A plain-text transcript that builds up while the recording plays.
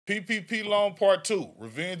PPP loan part 2,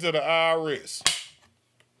 revenge of the IRS.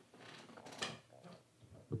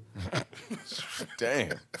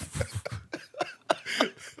 Damn.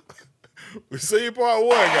 We see part 1,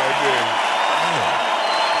 goddamn.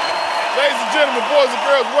 Ladies and gentlemen, boys and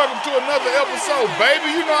girls, welcome to another episode,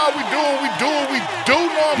 baby. You know how we do it. We do what we do.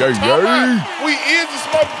 Know what I'm talking about? We is the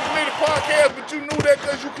Smoking Permitted Podcast, but you knew that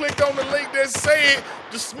because you clicked on the link that said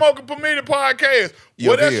the Smoking Permitted Podcast.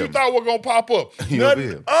 What else you thought was going to pop up?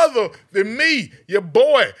 Nothing other than me, your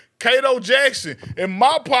boy, Kato Jackson, and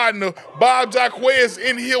my partner, Bob Jaquez,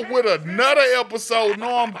 in here with another episode.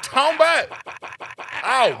 Know what I'm talking about?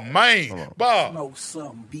 Oh, man. Bob. Know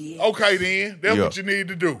something, bitch. Okay, then. That's what you need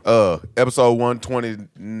to do. Episode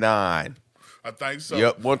 129. I think so.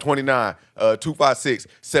 Yep, 129.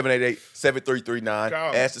 256-788-7339.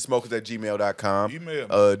 Askthesmokers@gmail.com.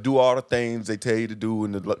 Email. Do all the things they tell you to do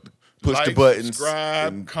and push like, the buttons.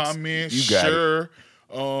 Subscribe, comment, share.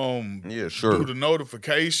 Sure. Do the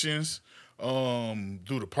notifications. Do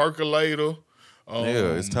the percolator.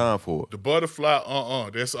 It's time for it. The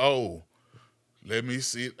butterfly. That's old. Let me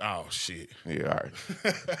see it. Oh, shit. Yeah, all right.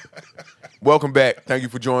 Welcome back. Thank you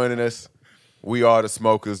for joining us. We are the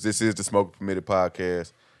Smokers. This is the Smoking Permitted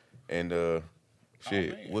Podcast. And,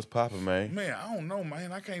 what's popping, man? Man, I don't know,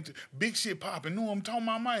 man. I can't. Big shit popping. Know what I'm talking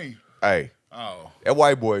about, man. Hey. Oh. That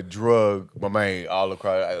white boy drug my man all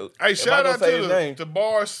across. Hey, shout out to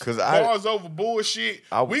bars. Bars over bullshit.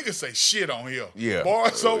 We can say shit on here. Yeah.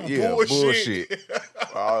 Bars over bullshit.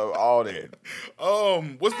 all that.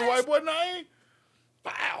 What's the white boy name?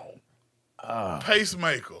 Wow.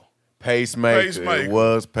 Pacemaker. It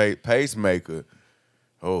was Pacemaker.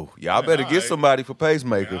 Oh, y'all better get somebody for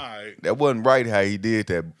Pacemaker. Right. That wasn't right how he did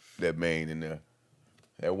that man in there.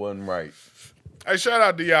 That wasn't right. Hey, shout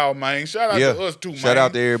out to y'all, man. Shout out to us too, man. Shout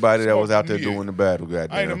out to everybody that was out there doing the battle,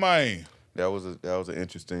 goddamn. Ain't a man. That was an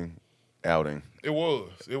interesting outing. It was.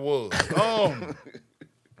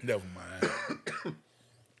 Never mind.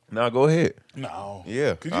 Now go ahead. No.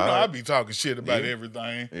 Yeah. Because I be talking shit about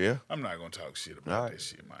everything. Yeah. I'm not going to talk shit about that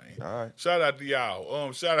shit, man. All right. Shout out to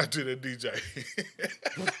y'all. Shout out to the DJ.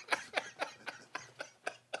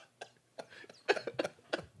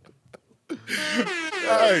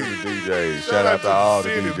 Hey, the DJs. Shout out to all the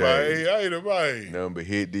DJs. Man. Ain't man. Nothing but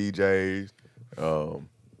hit DJs.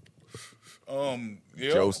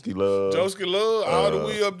 Joski Love. All the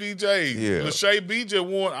We Up DJs. Yeah. Lachey B just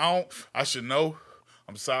won. I should know.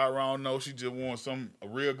 I'm sorry, I don't know. She just won a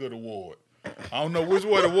real good award. I don't know which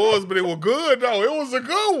one it was, but it was good, though. It was a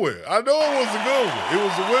good one. I know it was a good one. It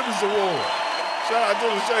was a women's award. Shout out to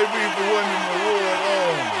Lachey B for winning the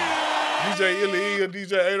award. DJ Illy,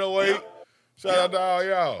 DJ 808. Shout out to all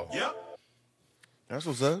y'all. Yep. That's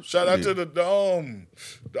what's up. Shout out to the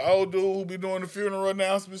old dude who be doing the funeral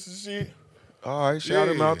announcements and shit. All right, shout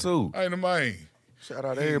him out too. Ain't a man. Shout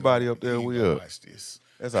out to everybody up there. We up. Watch this.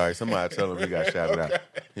 That's all right. Somebody tell him he got shouted out.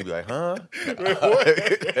 He be like, huh? What?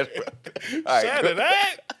 Shouted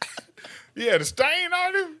out? Yeah, the stain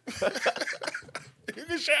on him. You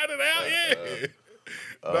can shout it out, yeah.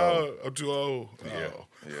 No, I'm too old. Yeah.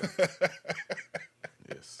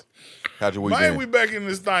 Yes. How'd your week Man, been? we back in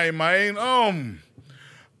this thing, man. I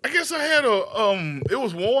guess I had it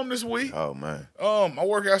was warm this week. Oh, man. I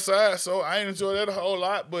work outside, so I ain't enjoy that a whole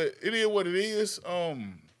lot, but it is what it is.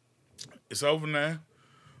 It's over now.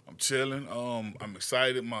 I'm chilling. I'm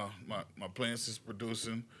excited. My plants is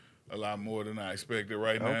producing a lot more than I expected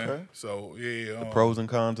right now. Okay. So, yeah. The pros and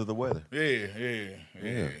cons of the weather.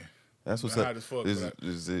 Yeah. That's what's hot up. as fuck,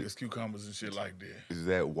 it's cucumbers and shit like that. Is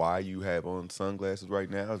that why you have on sunglasses right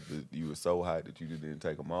now? You were so hot that you didn't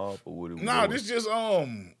take them off? Or what? Nah, this just,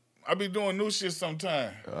 I be doing new shit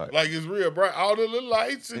sometime. Right. Like, it's real bright. All the little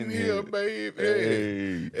lights in here, here. babe.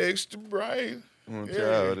 Hey. Extra bright. Want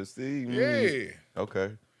y'all to see me. Yeah.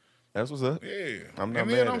 Okay. That's what's up. Yeah. I'm not and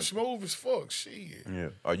mad then at I'm it. smooth as fuck. Shit. Yeah.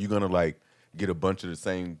 Are you going to, get a bunch of the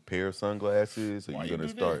same pair of sunglasses? Or Why you you going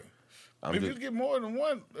to do start? If you get more than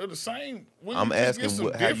one of the same, I'm asking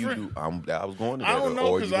how you do. I was going to that. I don't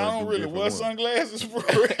know because I don't really wear sunglasses for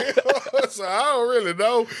real. So I don't really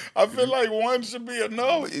know. I feel like one should be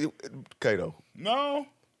enough. Kato. No.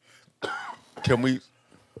 Can we?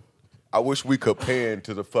 I wish we could pan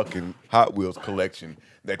to the fucking Hot Wheels collection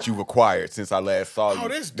that you've acquired since I last saw you.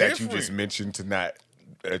 That's that different. you just mentioned tonight.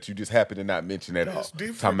 That you just happen to not mention at all.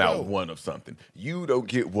 Different, Talking about though. one of something. You don't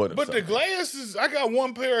get one of But something. the glasses, I got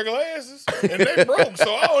one pair of glasses, and they broke,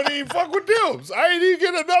 so I don't even fuck with them. So I ain't even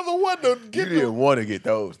get another one to get You didn't want to get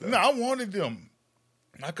those, though. No, I wanted them.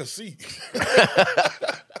 I could see.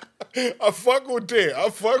 I fuck with that. I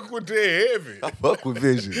fuck with that heavy. I fuck with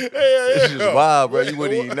vision. Yeah. It's just wild, bro. You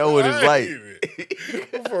wouldn't even know what it's like.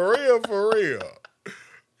 For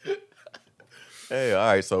Hey, all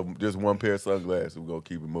right, so just one pair of sunglasses. We're going to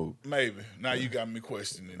keep it moving. Maybe. Now you got me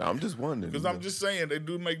questioning. I'm just wondering. Because I'm just saying they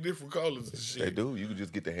do make different colors and shit. They do. You can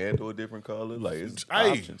just get the handle a different color. Like, it's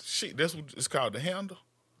hey, options. Shit, that's what it's called, the handle?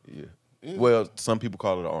 Yeah. Well, some people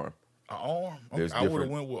call it an arm. An arm? Okay. I would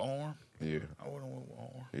have went with arm. Yeah. I would have went with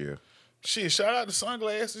arm. Yeah. Shit, shout out to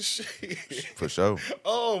sunglasses. Shit. For sure.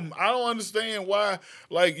 I don't understand why,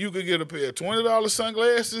 like, you could get a pair of $20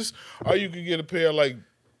 sunglasses or you could get a pair of, like,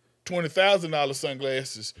 $20,000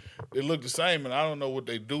 sunglasses. They look the same, and I don't know what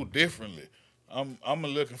they do differently. I'm a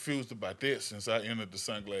little confused about that since I entered the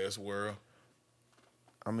sunglass world.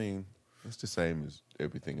 I mean, it's the same as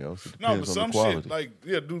everything else. It No, depends but on some the quality. shit, like,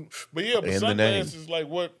 but And sunglasses, like,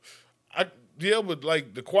 what, but,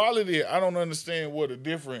 like, the quality, I don't understand what a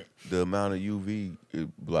different. The amount of UV it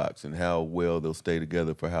blocks and how well they'll stay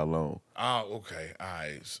together for how long. Oh, okay. All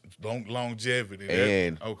right. Longevity.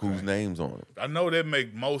 And whose name's on them. I know that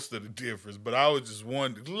make most of the difference, but I was just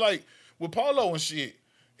wondering, like, with polo and shit,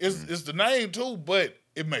 it's the name too, but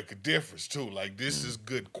it make a difference too. Like, this is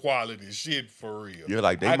good quality shit for real. Yeah,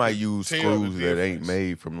 like, they might use screws that ain't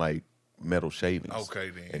made from, like, metal shavings.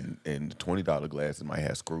 Okay, then. And the $20 glasses might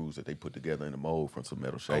have screws that they put together in the mold from some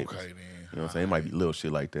metal shavings. Okay, then. You know what I'm saying? It might be little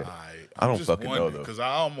shit like that. Right. I don't fucking know, though. Because I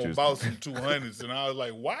almost bought some 200s, and I was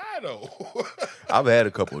like, why, though? I've had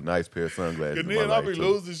a couple of nice pair of sunglasses And in my then I life, be too.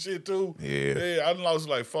 losing shit, too. Yeah. I done lost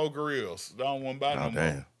like 4 grills. I don't want to buy no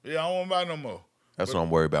more. Yeah, I don't want to buy no more. That's what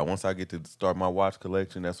I'm worried about. Once I get to start my watch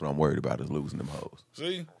collection, that's what I'm worried about, is losing them hoes.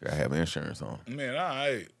 See? I have insurance on. Man, all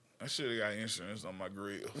right. I should have got insurance on my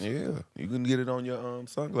grills. Yeah, you can get it on your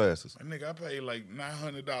sunglasses. Nigga, I paid like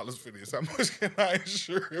 $900 for this. How much can I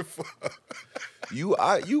insure it for?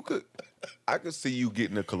 I could see you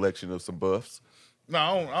getting a collection of some buffs. No,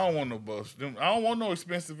 I don't want no buffs. I don't want no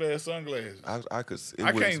expensive ass sunglasses. I could.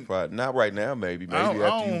 It wouldn't surprise. Not right now. Maybe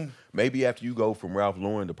after you go from Ralph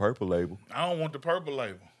Lauren to Purple Label. I don't want the Purple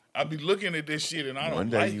Label. I be looking at this shit and I don't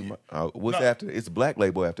like it. What's after? It's Black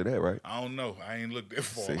Label after that, right? I don't know. I ain't looked that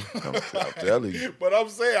far. See, I'm telling you. But I'm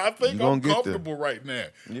saying, I think I'm comfortable right now.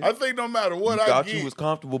 Yeah. I think no matter what I get. You thought you was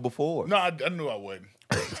comfortable before. No, I knew I wasn't.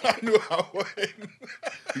 I knew I wasn't.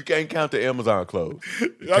 You can't count the Amazon clothes. You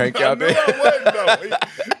can't count that. I wasn't,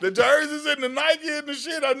 though. The jerseys and the Nike and the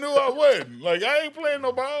shit, I knew I wasn't. Like, I ain't playing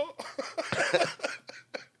no ball.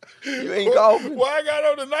 You ain't golfing. Well, I got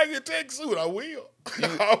on the Nike tech suit. I will.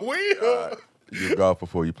 I will. You golf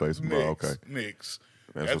before you play some ball, okay? Knicks.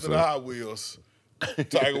 After the Hot Wheels,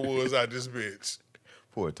 Tiger Woods out this bitch.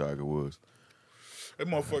 Poor Tiger Woods. That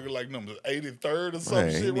motherfucker like number 83rd or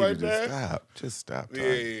some shit right there. Just stop.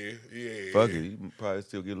 Yeah. Fuck it. You probably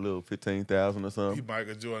still get a little 15,000 or something. He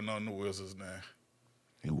Michael Jordan on the Wilsons now.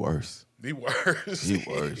 He worse. He worse. He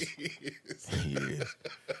is.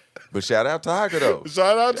 But shout out Tiger, though.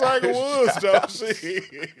 Shout out Tiger Woods, though. Shit.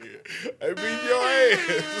 They beat your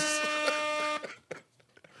ass.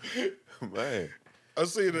 Man. I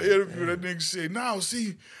see the interview, that nigga said, no,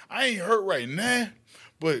 see, I ain't hurt right now,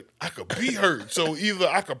 but I could be hurt. So either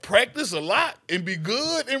I could practice a lot and be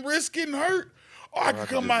good and risk getting hurt, or I could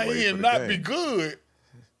come out here and not be good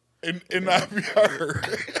and not be hurt.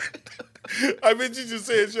 I bet you just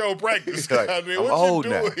said your practice. Like, what I'm old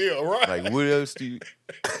you doing now. here, right? Like, what else do you...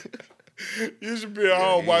 You should be at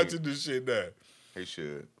home watching this shit now. He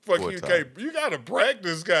should. Fuck you, can't. You gotta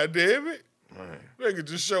practice, goddammit. Man. They can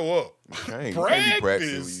just show up. You can't be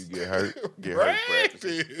practicing when you get hurt.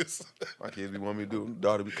 Practice. My kids be want me to do.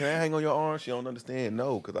 Daughter be, can I hang on your arm? She don't understand.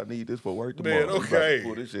 No, because I need this for work tomorrow. Man, okay.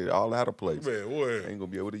 Pull this shit all out of place. Man, what? I ain't gonna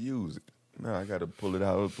be able to use it. No, I gotta pull it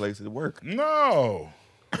out of place at work. No.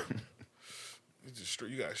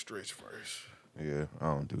 You gotta stretch first. Yeah, I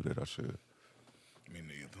don't do that. I should. Me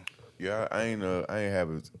neither. Yeah, I ain't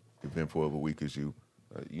have as eventful of a week as you.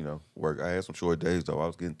 Work. I had some short days though. I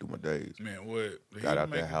was getting through my days. Man, what? Got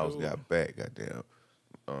out that house, got back. Goddamn.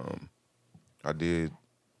 I did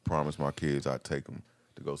promise my kids I'd take them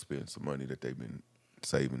to go spend some money that they've been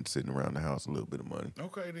saving, sitting around the house, a little bit of money.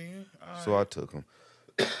 Okay, then. So I took them.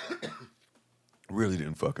 Really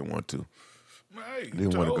didn't fucking want to. Hey,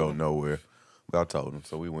 didn't want to go nowhere. But I told them,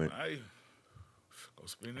 so we went. Hey, go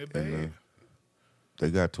spend that bag. They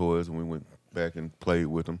got toys, and we went back and played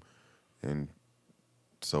with them. And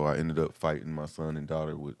so I ended up fighting my son and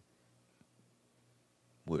daughter with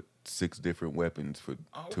 6 different weapons for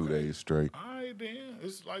 2 days straight. All right, then.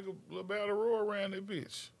 It's like a little battle roar around that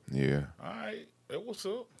bitch. Yeah. All right. That what's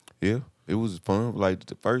up? Yeah. It was fun. Like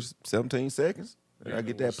the first 17 seconds. And I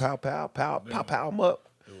get that pow 'em up.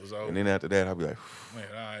 It was over. And then after that, I'll be like, man,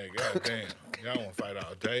 all right, goddamn. Y'all want to fight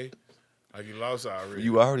all day? Like you lost already.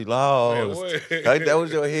 You already lost. Man, Like, that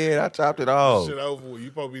was your head. I chopped it off. Shit over with. You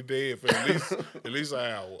supposed to be dead for at least an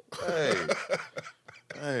hour.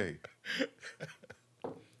 Hey.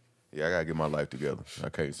 Yeah, I gotta get my life together. I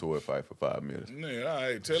can't sword fight for 5 minutes. Man, all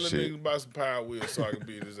right. Tell the niggas about some Power Wheels so I can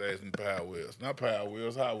beat his ass in Power Wheels. Not Power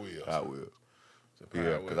Wheels, Hot Wheels. Hot Wheels.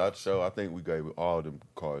 Yeah, because I think we gave all them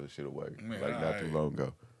cars and shit away. Man, like not too long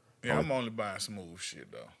ago. Yeah, I'm only buying smooth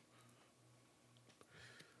shit though.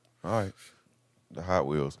 All right. The Hot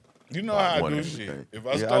Wheels. You know how I do shit. If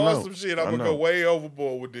I start some shit, I'm gonna go way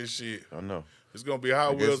overboard with this shit. I know. It's gonna be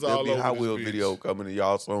Hot Wheels all over this bitch. Hot Wheels video coming to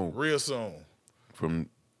y'all soon. Real soon. From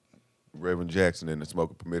Reverend Jackson and the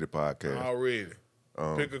Smoker Permitted podcast. Already.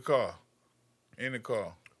 Pick a car. Any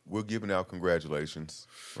car. We're giving out congratulations,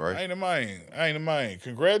 right? Ain't a man.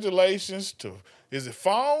 Congratulations to, is it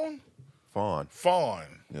Fawn? Fawn.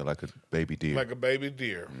 Yeah, like a baby deer. Like a baby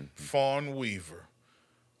deer. Mm-hmm. Fawn Weaver.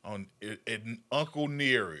 On at Uncle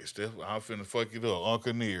Nearest. I'm finna fuck it up.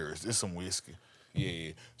 Uncle Nearest. It's some whiskey.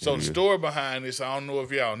 Yeah. So the story behind this, I don't know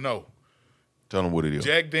if y'all know. Tell them what it is.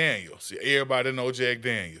 Jack Daniels. Everybody know Jack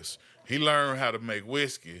Daniels. He learned how to make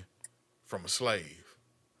whiskey from a slave.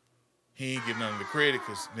 He ain't get none of the credit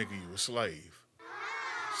because, nigga, you a slave.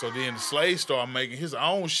 So then the slave started making his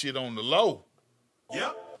own shit on the low.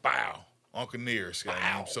 Yep. Bow. Uncle Nearest.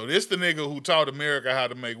 Wow. So this the nigga who taught America how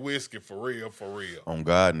to make whiskey for real. On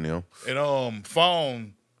God and them. And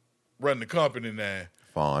Fawn run the company now.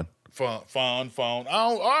 Fawn. All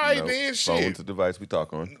right, then shit. Phone's the device we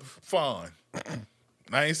talk on. Fawn.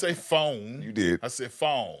 I ain't say phone. You did. I said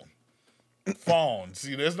fawn. Fawn.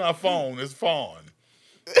 See, that's not phone. It's fawn.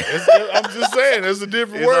 I'm just saying, there's a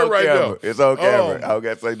different word right camera. there. It's on camera. I don't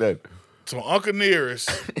got to say that. So Uncle Nearest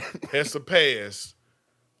has surpassed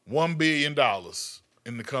 $1 billion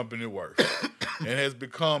in the company worth and has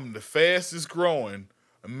become the fastest growing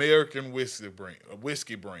American whiskey brand.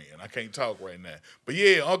 I can't talk right now. But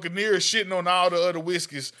yeah, Uncle Nearest shitting on all the other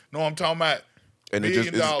whiskeys. Know what I'm talking about? And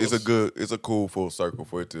it's a cool full circle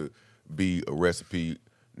for it to be a recipe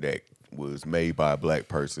that was made by a black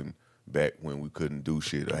person back when we couldn't do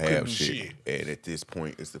shit or have shit. And at this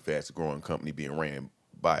point, it's the fastest growing company being ran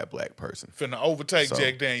by a black person. Finna overtake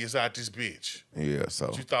Jack Daniels out this bitch. Yeah, so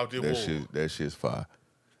what you thought that shit's fire.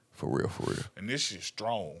 For real. And this shit's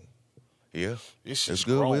strong. Yeah. This shit's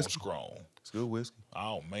strong. It's good whiskey.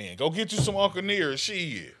 Oh, man. Go get you some Uncle Nearest.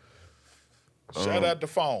 Shit. Shout out the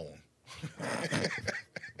phone.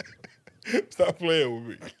 Stop playing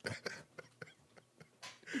with me.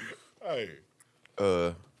 Hey.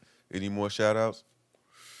 Any more shout outs?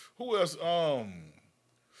 Who else?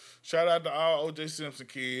 Shout out to all O.J. Simpson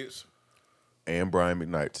kids. And Brian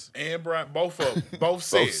McKnight's. And Brian, both of them. Both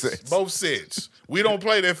sets. We don't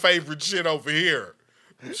play that favorite shit over here.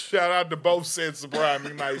 Shout out to both sets of Brian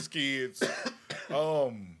McKnight's kids.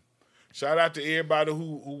 Shout out to everybody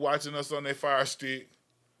who watching us on their Fire Stick.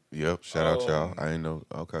 Yep, shout out y'all. I ain't know.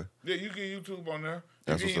 Okay. Yeah, you get YouTube on there.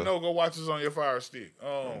 That's if you didn't know, go watch us on your Fire Stick.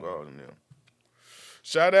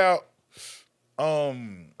 Shout out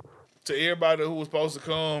to everybody who was supposed to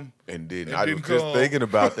come and didn't. I was just thinking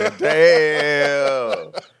about that.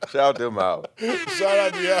 Damn. Shout them out. Shout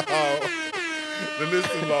out to y'all. The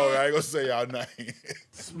list is long. I ain't gonna say y'all name.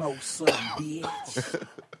 Smoke some, bitch.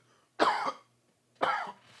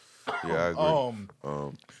 Yeah, I agree.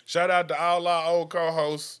 Shout out to all our old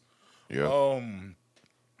co-hosts. Yeah. All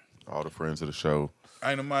the friends of the show.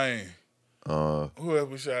 Ain't a man. Who else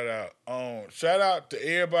we shout out? Shout out to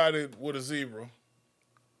everybody with a zebra.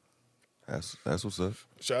 That's what's up.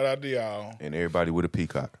 Shout out to y'all. And everybody with a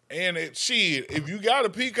peacock. And if you got a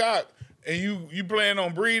peacock and you plan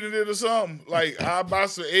on breeding it or something, like I'll buy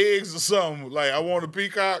some eggs or something. Like I want a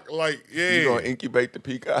peacock. Like, yeah. You gonna incubate the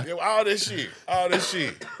peacock? Yeah, all that shit.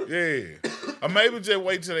 Yeah. Or maybe just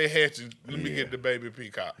wait till they hatch and let me get the baby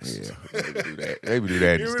peacocks. Yeah, maybe do that. Maybe do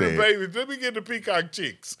that instead. Let me get the peacock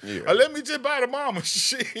chicks. Yeah. Or let me just buy the mama.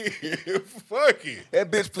 Shit. Fuck it.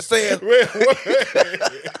 That bitch for sale.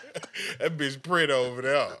 That bitch pretty over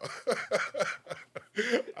there.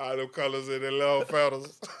 All them colors in their little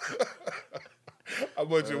feathers. How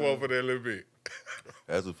much you want for that little bit?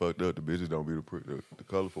 That's what fucked up. The bitches don't be the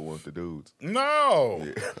colorful ones, the dudes. No.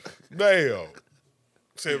 Yeah. Damn.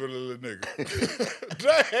 Save a little nigga.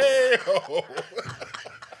 Damn.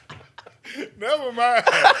 Never mind.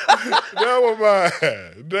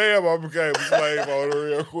 Damn, I became a slave on it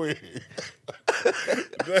real quick.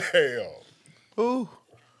 Damn. Ooh.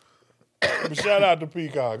 But shout out to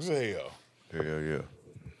Peacocks. Hell. Hell yeah.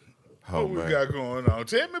 What we got going on?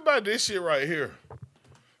 Tell me about this shit right here.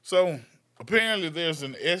 So, apparently there's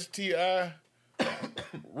an STI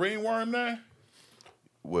ringworm now.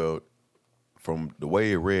 Well, from the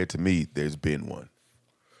way it read to me, there's been one.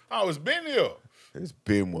 Oh, it's been here. There's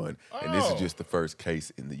been one, and this is just the first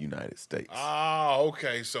case in the United States. Oh,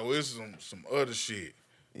 okay. So it's some other shit.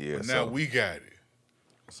 Yeah. But now we got it.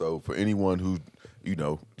 So for anyone who,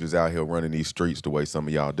 just out here running these streets the way some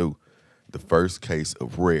of y'all do, the first case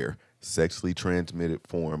of rare sexually transmitted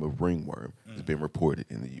form of ringworm has been reported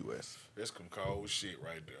in the U.S. That's some cold shit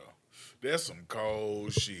right there. That's some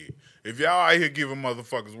cold shit. If y'all out here giving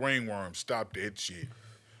motherfuckers ringworm, stop that shit.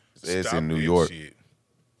 It's in New York.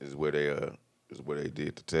 Is where they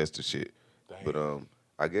did the test of shit. Damn. But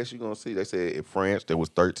I guess you're gonna see. They said in France there was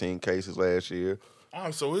 13 cases last year. Oh,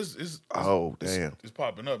 so it's damn. It's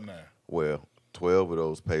popping up now. Well, 12 of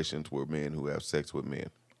those patients were men who have sex with men.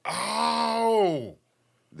 Oh.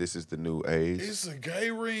 This is the new age. It's a gay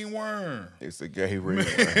ringworm. It's a gay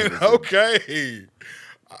ringworm. Man, okay.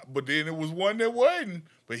 But then it was one that wasn't.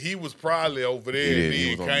 But he was probably over there.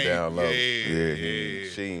 He was on the down low. Yeah.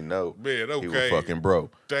 She ain't know. Man, okay. He was fucking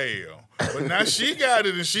broke. Damn. But now she got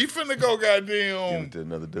it and she finna go goddamn. Give it to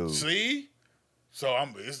another dude. See? So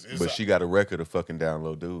but she got a record of fucking down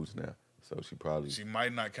low dudes now. So she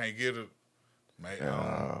might not can't get it.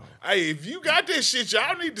 Hey, if you got that shit,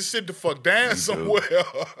 y'all need to sit the fuck down somewhere.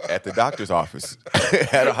 At the doctor's office.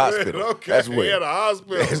 At a hospital. Okay. That's where. At a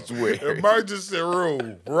hospital. That's where. Emergency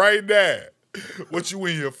room. Right now. What you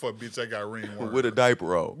in here for, bitch? I got ringworm. With a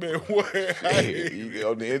diaper on. Man, what? You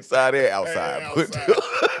on the inside and outside.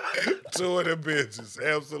 Two of them bitches.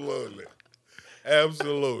 Absolutely.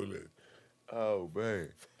 Absolutely. Oh, man.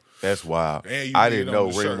 That's wild. Man, I didn't know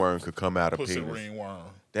ringworm could come out of Pussy penis. Ringworm.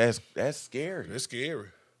 That's scary. That's scary.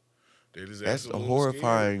 That's a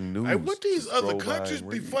horrifying news. Hey, what these other countries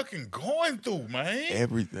be fucking going through, man?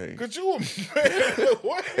 Everything. Could you imagine?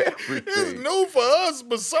 It's new for us,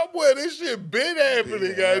 but somewhere this shit been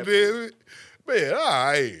happening, goddamn it. Man, all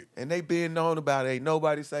right. And they been known about it. Ain't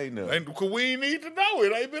nobody say nothing. Cause we ain't need to know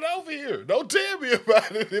it. Ain't been over here. Don't tell me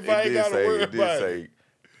about it if I ain't got to worry about it.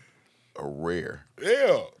 A rare.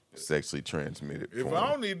 Yeah. Sexually transmitted If form. I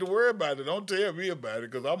don't need to worry about it, don't tell me about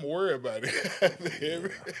it because I'm worried about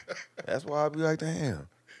it. That's why I'd be like, damn.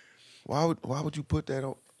 Why would you put that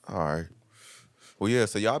on? All right. Well, yeah,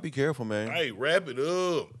 so y'all be careful, man. Hey, wrap it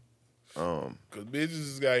up. Because bitches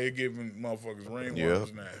is got here giving motherfuckers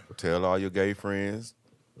ringworms now. Tell all your gay friends.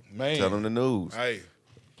 Man. Tell them the news. Hey.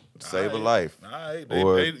 Save a life. All right.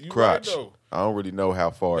 Or crotch. Right, I don't really know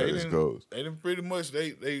how far this goes. They done pretty much,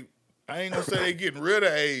 I ain't gonna say they getting rid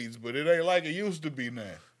of AIDS, but it ain't like it used to be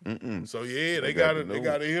now. So yeah, they gotta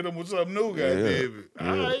hit them with something new, goddamn it.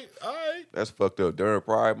 All right. That's fucked up. During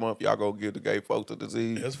Pride Month, y'all gonna give the gay folks the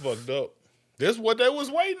disease. That's fucked up. This what they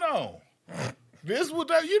was waiting on.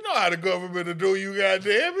 You know how the government will do you,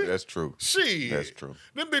 goddamn it. That's true. Shit. That's true.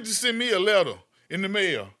 Them bitches sent me a letter in the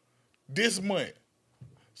mail this month.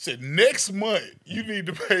 Said next month you need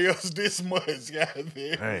to pay us this much,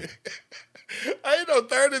 goddamn. Ain't no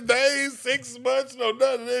 30 days, 6 months, no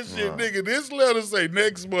none of that shit, nigga. This letter say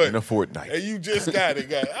next month. In a fortnight. And you just got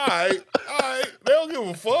it, All right. They don't give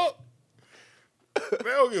a fuck. They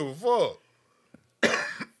don't give a fuck.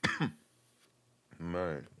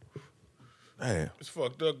 Man. Damn. It's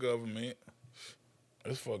fucked up government.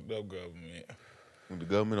 It's fucked up government. The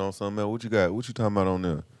government on something else. What you got? What you talking about on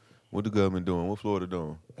there? What the government doing? What Florida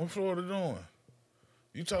doing? What Florida doing?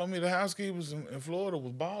 You told me the housekeepers in Florida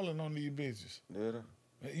was balling on these bitches. Did I?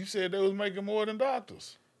 You said they was making more than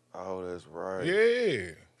doctors. Oh, that's right.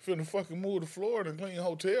 Yeah. Finna fucking move to Florida and clean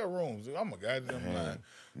hotel rooms. I'm a goddamn lie.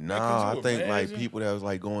 Nah, I think like people that was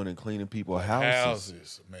like going and cleaning people's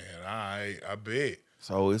houses. Man, I bet.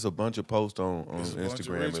 So it's a bunch of posts on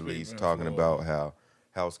Instagram at least talking about how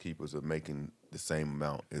housekeepers are making the same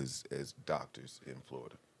amount as doctors in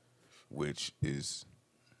Florida, which is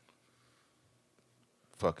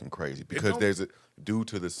fucking crazy because due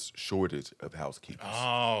to the shortage of housekeepers.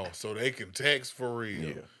 Oh, so they can tax for real.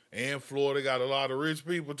 Yeah. And Florida got a lot of rich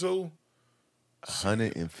people too.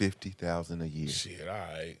 $150,000 a year. Shit, all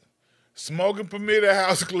right. Smoking permitted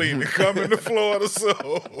house cleaning coming to Florida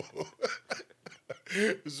soon.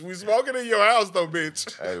 We smoking in your house though,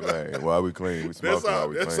 bitch. Hey man, why we clean? We smoking while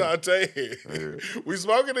we clean. That's our take. Yeah. We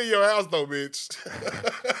smoking in your house though, bitch.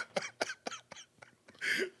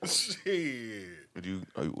 Shit.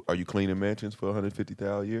 Are you cleaning mansions for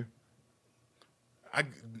 $150,000 a year?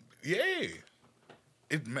 Yeah.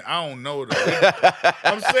 I don't know though.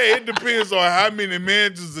 I'm saying it depends on how many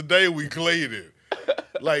mansions a day we clean it.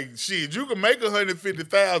 Like shit, you can make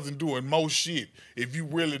 $150,000 doing most shit if you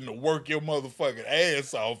willing to work your motherfucking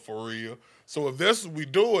ass off for real. So if that's what we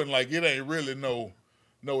doing, like it ain't really no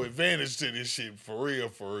advantage to this shit for real,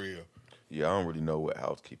 for real. Yeah, I don't really know what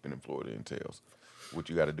housekeeping in Florida entails. What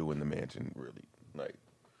you got to do in the mansion, really. Like,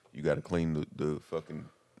 you got to clean the fucking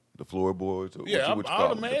the floorboards? Or Yeah, what you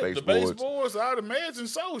call them? the baseboards, I'd imagine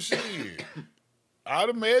so, shit. I'd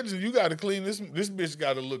imagine you got to clean this. This bitch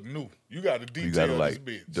got to look new. You got to detail you gotta, this like,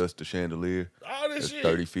 bitch. dust the chandelier. All this that's shit.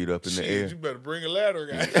 30 feet up in the air. You better bring a ladder,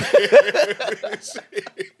 guy.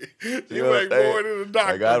 You make more than a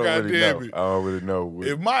doctor, like, I don't really know. it. I don't really know.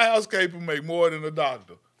 If my housekeeper make more than a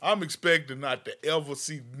doctor, I'm expecting not to ever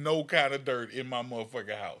see no kind of dirt in my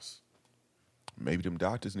motherfucking house. Maybe them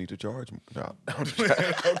doctors need to charge them. No.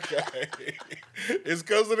 Okay. It's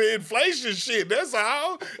because of the inflation shit. That's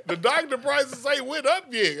how. The doctor prices ain't went up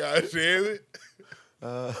yet, goddamn it.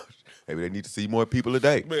 Maybe they need to see more people a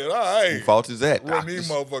day. Man, all right. Whose fault is that? Run these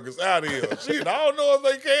motherfuckers out of here. Shit, I don't know if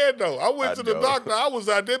they can, though. I went to the doctor. I was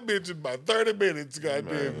out that bitch in about 30 minutes,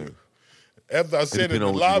 goddamn it. After I sat in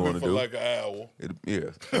the lobby for like an hour. Yeah,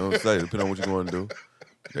 I don't say. Depending on what you're going to do.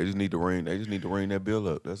 They just need to ring that bill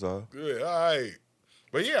up. That's all. Yeah, all right.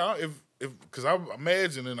 But yeah, because I'm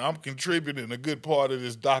imagining I'm contributing a good part of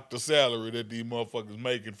this doctor salary that these motherfuckers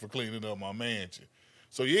making for cleaning up my mansion.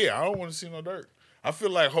 So yeah, I don't want to see no dirt. I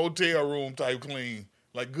feel like hotel room type clean,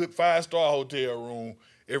 like good 5-star hotel room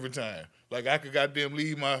every time. Like I could goddamn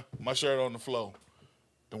leave my shirt on the floor.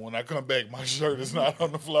 And when I come back, my shirt is not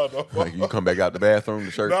on the floor no more. Like you come back out the bathroom,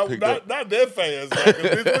 the shirt picked up? Not that fast. Like,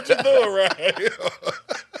 bitch, what you doing right here?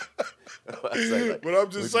 But I'm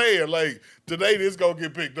just saying, like, today this gonna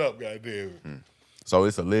get picked up, goddamn it. So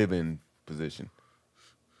it's a living position.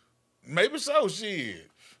 Maybe so, shit.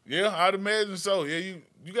 Yeah, I'd imagine so. Yeah,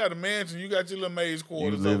 you got a mansion, you got your little maid's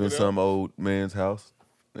quarters. You live over in there. some old man's house?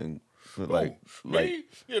 And me?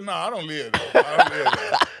 Yeah, no, I don't live there.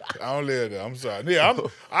 I don't live there. I'm sorry. Yeah,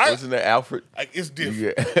 wasn't that Alfred? It's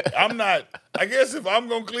different. Yeah. I'm not. I guess if I'm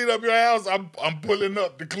gonna clean up your house, I'm pulling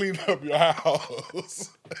up to clean up your house.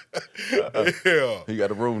 Yeah. You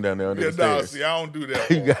got a room down there under the no, stairs. see, I don't do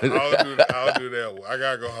that. I don't do that one. I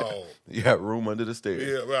gotta go home. You got room under the stairs.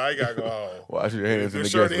 Yeah, well, I gotta go home. Wash your hands in the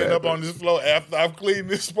shirt guest end up bathroom. on this floor after I've cleaned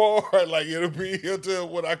this part. Like it'll be here till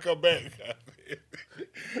when I come back.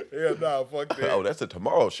 Yeah, nah, fuck that. Oh, that's a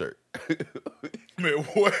tomorrow shirt. Man,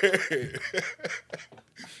 what?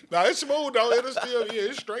 Nah, it's smooth though. It's still, yeah,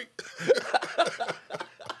 it's straight.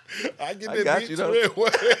 I get that got bitch. you though.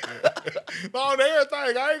 No, on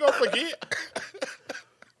everything. I ain't gonna forget.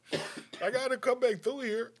 I gotta come back through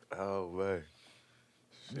here. Oh man.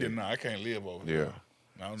 Yeah, nah, I can't live over Yeah. there.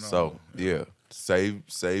 I don't know. So yeah,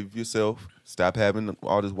 save yourself. Stop having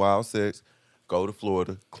all this wild sex. Go to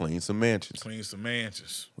Florida, clean some mansions. Clean some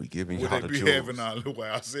mansions. We giving y'all Would the they be jewels. having all the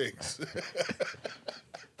wild sex?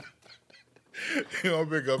 You gonna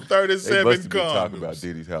pick up 37 They must condoms. be talking about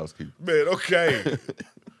Diddy's housekeeping. Man, okay.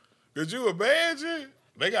 Could you imagine?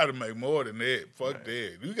 They got to make more than that. Fuck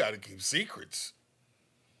that. You got to keep secrets.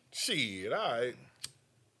 Shit, all right.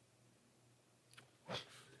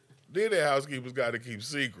 Diddy housekeepers got to keep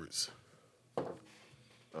secrets.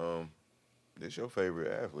 This your favorite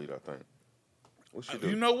athlete, I think. What she do?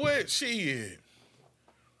 You know what? Shit.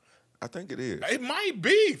 I think it is. It might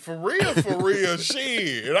be. For real.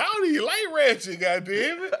 Shit. I don't even like Ratchet,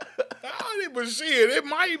 goddammit. I don't even, but shit, it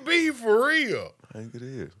might be for real. I think it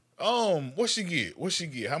is. What she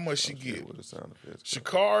get? How much she get? What the sound effects?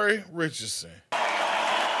 Sha'Carri Richardson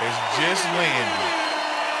has just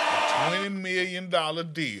landed a $20 million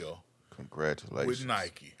deal. Congratulations. With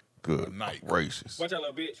Nike. Good. Nike. Gracious. Watch out,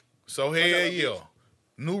 little bitch. So hell yeah.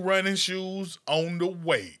 New running shoes on the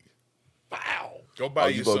way. Wow. Go buy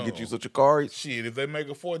you some. You gonna get you some Sha'Carri? Shit, if they make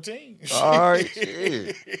a 14. All right,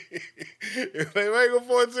 shit. If they make a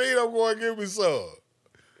 14, I'm going to give me some.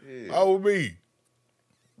 Yeah. I will be.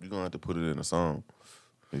 You're gonna have to put it in a song.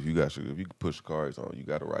 If you put Sha'Carri's on, you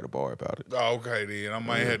gotta write a bar about it. Oh, okay then. I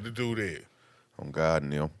might have to do that. On God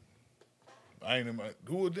and them. I ain't even,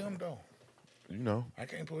 who are them though? You know. I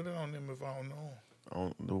can't put it on them if I don't know.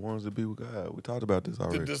 On the ones that be with God. We talked about this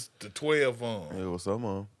already. The 12 on. Yeah, well, some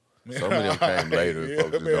of them. Some of them came later. Yeah,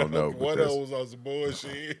 folks just man, don't know. One of them was on some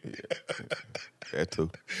bullshit. That too.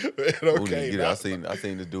 Man, okay. I seen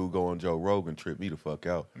this dude go on Joe Rogan, trip me the fuck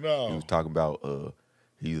out. No. He was talking about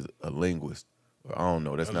he's a linguist. I don't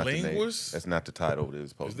know. That's A not the linguist? name. That's not the title that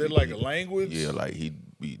it's supposed Is to be. there like a language? Yeah, like he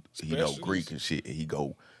know Specialist? Greek and shit. And he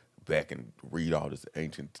go back and read all this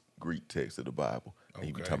ancient Greek text of the Bible. And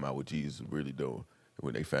he be Okay. talking about what Jesus was really doing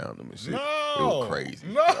when they found him and shit. No. It was crazy.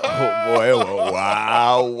 No. Oh boy, it was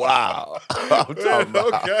wow. I'm talking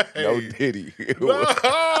about Okay. no Diddy. It No,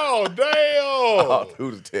 was damn. all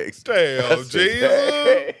through the text. Damn, I said, Jesus.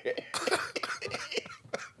 "Hey."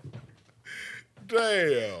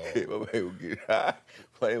 Damn. My man would get high.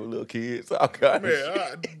 playing with little kids. All kind of shit.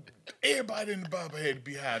 Man, everybody in the barber had to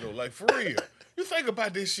be high though. Like for real. You think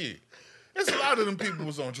about this shit. There's a lot of them people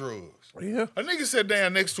was on drugs. Yeah. A nigga sat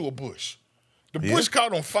down next to a bush. The bush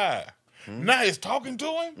caught on fire. Now it's talking to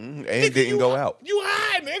him. And Nigga, didn't go out. You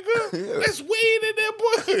high, nigga. There's weed in that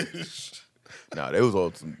bush. Nah, they was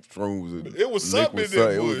on some shrooms. And It was something in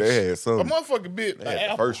liquid that bush. They had something. A motherfucker bit They an had the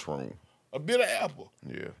apple. first shroom. A bit of apple.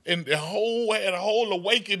 Yeah. And the whole had a whole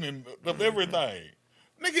awakening of everything.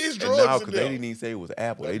 Nigga, it's And drugs now, in because there. they didn't even say it was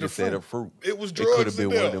apple. They The just said a fruit. It was It drugs could have been in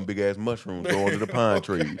one of there. them big-ass mushrooms going to the pine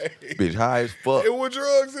Okay. trees. Bitch, high as fuck. It was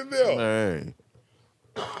drugs in there. Man.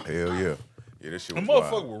 Hell yeah. Yeah, this shit The was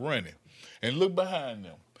motherfucker wild. was running and looked behind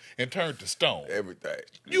them and turned to stone. Everything.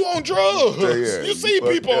 You on drugs. Yeah, You see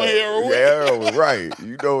fucked people on up. heroin. Yeah, right.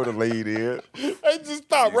 You know what the lead is. They just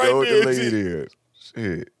stop You right know what there. the and lead shit. is.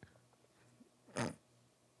 Shit.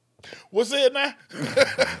 What's it now?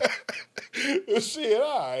 Shit,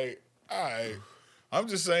 all right. I'm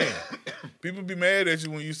just saying, people be mad at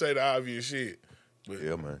you when you say the obvious shit. But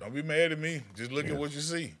Yeah, man. don't be mad at me. Just look at what you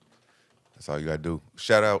see. That's all you got to do.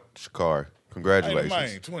 Shout out Shakar. Hey, Congratulations.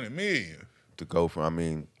 man, 20 million. To go from, I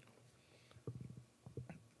mean,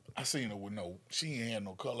 I seen her with she ain't had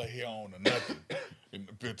no color hair on or nothing in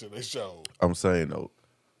the picture they showed. I'm saying though,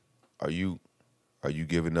 are you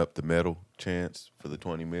giving up the medal chance for the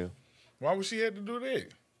 20 mil? Why would she have to do that?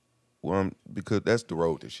 Well, because that's the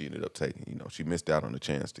road that she ended up taking. You know, she missed out on the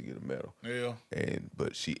chance to get a medal. Yeah.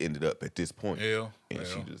 But she ended up at this point. Yeah. And yeah.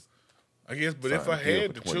 she just I guess, but if I signed a deal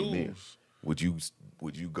had for to 20 mil. choose,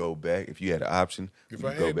 Would you go back if you had an option? If Would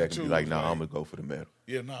I you go had to back and be like, choose, nah, like- I'm gonna go for the medal.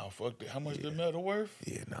 yeah, nah, fuck that. How much the medal worth?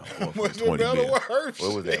 Yeah, nah, How I'm going much for the 20 medal mil. worth?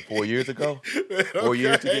 What was that? 4 years ago? 4 Okay,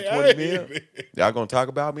 years to get 20 mil? Y'all gonna talk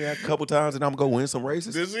about me a couple times and I'm gonna go win some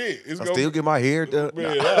races? That's it. It's I gonna still get my hair done.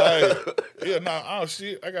 Man, Nah. all right. Yeah, nah, oh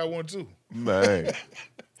shit, I got one too. Man.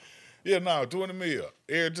 Yeah, nah, 20 mil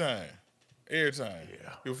every time. Every time.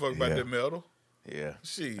 Yeah. You fuck about Yeah. that medal? Yeah.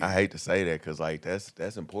 Shit. I hate to say that because like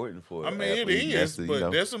that's important for I an mean, it athlete. is, That's, but you know,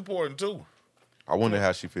 that's important too. I wonder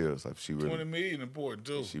how she feels. Like she 20 really million important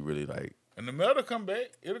too. she really like And the medal come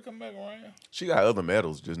back. It'll come back around. she got other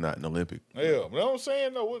medals, just not an Olympic. Yeah, but I'm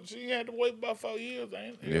saying though, she had to wait about 4 years,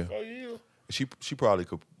 ain't it? Yeah. 4 years. She probably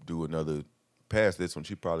could do another past this one,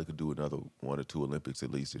 she probably could do another 1 or 2 Olympics at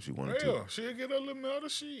least if she wanted Yeah, to. she'll get her little medal.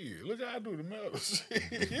 Shit. Look how I do the medal. Shit.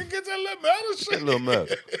 You get that little medal shit. That little medal.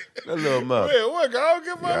 That little medal. Man, what? Go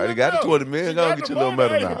get my You already little got the medal. 20 million, She go got get the your little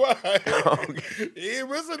money, medal now. ain't you ain't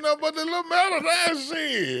missing nothing but the little medal now,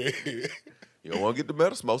 shit. You don't want to get the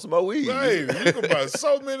medal, smoke some more weed. Hey, you can buy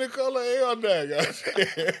so many color hair now,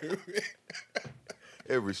 goddamn.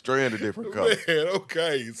 Every strand a different color. Man,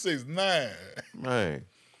 okay, 6'9". Man,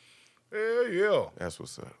 Hell yeah. that's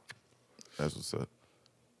what's up. That's what's up.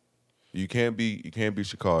 You can't be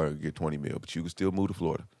Shakara and get 20 mil, but you can still move to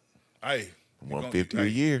Florida. Hey. 150 a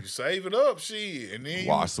year. You save it up, shit. And then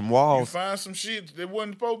Wash some you walls. find some shit that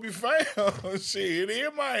wasn't supposed to be found. Shit, it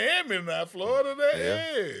in Miami, not Florida.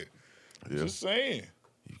 That Yeah. Just saying.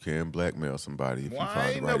 You can blackmail somebody if Well, you I find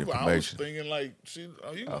the ain't right never. I was information. thinking like, shit.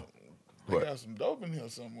 They what? got some dope in here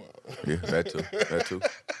somewhere. Yeah, that too. That too.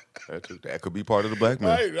 That too. That could be part of the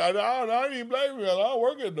blackmail. Hey, I didn't blame him. I don't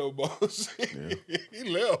work at no boss. He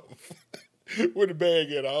left with the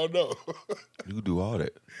bag in. I don't know. You can do all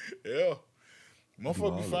that. Yeah. all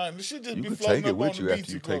Motherfucker be that. fine. This shit just You be can floating take it up with on you the after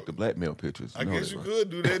beach. you take the blackmail pictures. I guess you could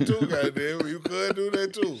do that too, goddamn. You could do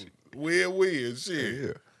that too. Weird shit.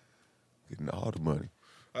 Yeah. Getting all the money.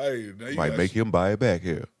 Hey, now you Might got make him buy it back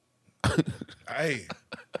here. Hey.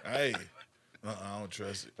 I don't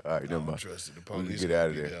trust it. All right, I never don't mind. trust it. The We police can get out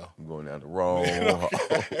of gonna there. be I'm going down the wrong hall.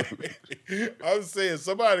 I'm saying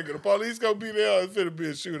the police gonna be there. It's finna be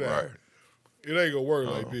a shootout. Right. It ain't gonna work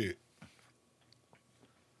like that.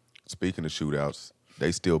 Speaking of shootouts,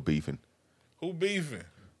 they still beefing. Who beefing?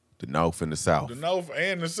 The North and the South. The North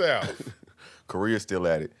and the South. Korea's still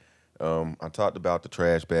at it. I talked about the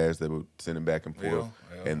trash bags that were sending back and forth,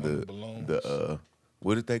 Yeah, and the balloons. the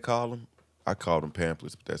what did they call them? I called them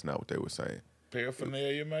pamphlets, but that's not what they were saying.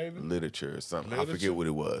 Paraphernalia, maybe? Literature or something. I Literature? forget what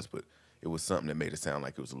it was, but it was something that made it sound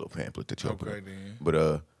like it was a little pamphlet that you open Okay, up. then.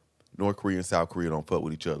 But North Korea and South Korea don't fuck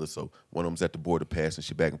with each other, so one of them's at the border passing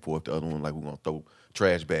shit back and forth. The other one like, we're gonna throw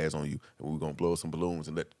trash bags on you, and we're gonna blow some balloons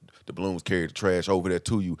and let the balloons carry the trash over there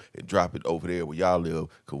to you and drop it over there where y'all live,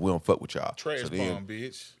 because we don't fuck with y'all. Trash So then bomb,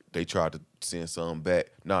 bitch. they tried to send some back.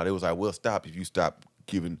 Nah, they was like, well, stop if you stop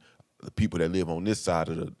giving the people that live on this side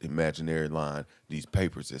of the imaginary line these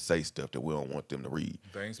papers that say stuff that we don't want them to read.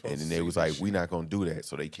 They ain't supposed And then to they see was this like, shit. we not gonna do that.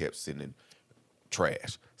 So they kept sending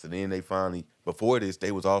trash. So then they finally, before this,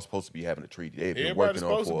 they was all supposed to be having a treaty. They had been Everybody's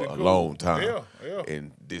working on supposed for to a be long time. Yeah.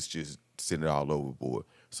 And this just sent it all overboard.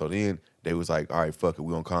 So then they was like, all right, fuck it,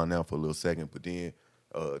 we gonna calm down for a little second. But then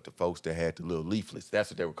the folks that had the little leaflets,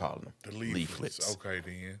 that's what they were calling them. The leaflets. Okay,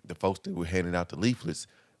 then. The folks that were handing out the leaflets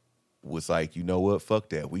was like, you know what, fuck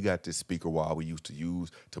that. We got this speaker wall we used to use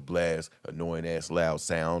to blast annoying-ass loud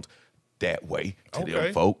sounds that way to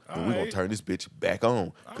them folk. And we're going to turn this bitch back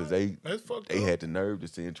on because they had the nerve to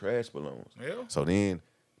send trash balloons. Yeah. So then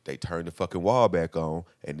they turned the fucking wall back on,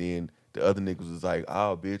 and then the other niggas was like,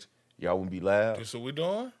 oh, bitch, y'all wouldn't be loud. That's what we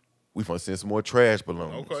doing? We finna send some more trash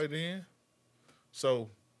balloons. Okay, then. So,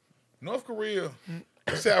 North Korea,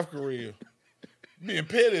 South Korea, being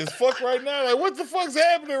petty as fuck right now. Like, what the fuck's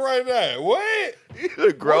happening right now? What?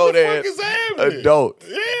 A grown ass adult.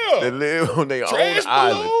 Yeah. That live on their Trash own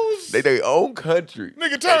island. balloons? They their own country.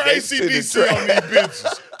 Nigga, turn ACDC on these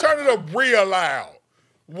bitches. Turn it up real loud.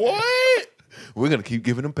 What? We're going to keep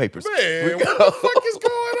giving them papers. Man, what the fuck is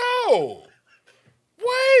going on?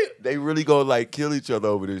 What? They really gonna like kill each other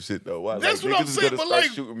over this shit though. Why? That's like, what I'm niggas is saying, gonna but start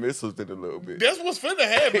like, shooting missiles in a little bit. That's what's finna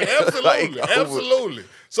happen. Absolutely. Like, Absolutely.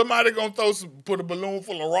 Somebody gonna put a balloon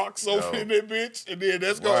full of rocks over in that bitch, and then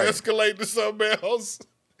that's gonna escalate to something else.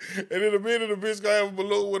 And in a minute, the bitch gonna have a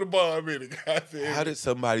balloon with a bomb in it. Goddamn. How did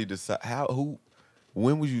somebody decide?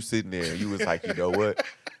 When was you sitting there and you was like, you know what?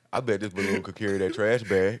 I bet this balloon could carry that trash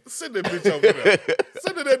bag. Send that bitch over there.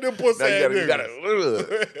 Send it at them pussy ass niggas.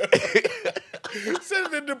 Send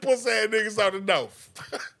it at them pussy ass niggas on the north.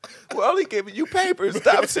 We're only giving you papers.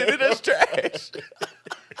 Stop sending us trash.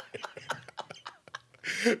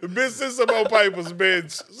 Bitch, send some more papers,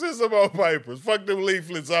 bitch. Send some more papers. Fuck them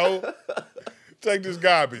leaflets, ho. Take this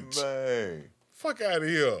garbage. Man. Fuck out of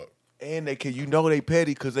here. And they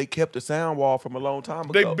petty because they kept the sound wall from a long time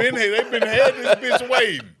ago. They been had this bitch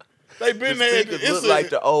waiting. They been had it. Look like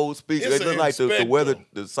the old speakers. They look like the weather,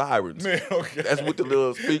 the sirens. Man, okay. That's what the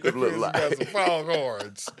little speakers look like. Got some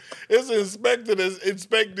foghorns. It's an inspector that's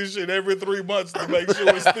inspect this shit every 3 months to make sure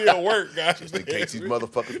it still work, guys. Just in case these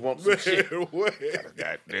motherfuckers want some shit. What?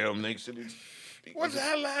 Goddamn nation.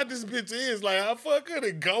 How loud this bitch is? Like, how far could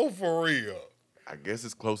it go for real? I guess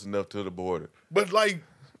it's close enough to the border. But like,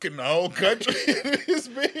 can the whole country this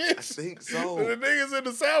bitch? I think so. The niggas in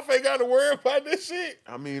the South ain't got to worry about this shit.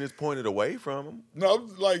 I mean, it's pointed away from them. No,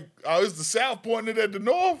 like, is the South pointed at the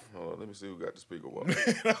North? Hold on, let me see who got the speaker wall.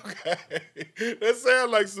 Okay. That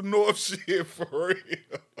sounds like some North shit for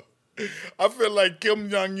real. I feel like Kim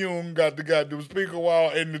Jong-un got the goddamn speaker wall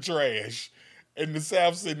in the trash. And the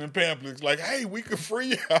South sitting in pamphlets like, hey, we can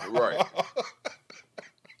free y'all. Right.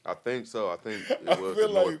 I think so. I think it was the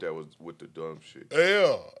North that was with the dumb shit.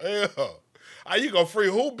 Yeah. Are you gonna free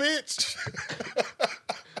who, bitch?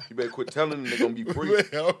 You better quit telling them they're gonna be free.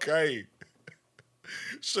 Okay.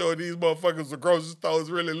 Showing these motherfuckers the grocery stores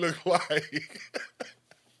really look like.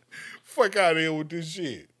 Fuck out of here with this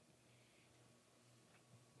shit.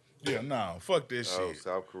 Yeah, nah, fuck this shit.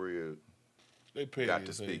 South Korea they got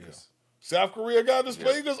the speakers. South Korea got the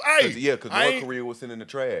speakers? Yeah, because North Korea was sitting in the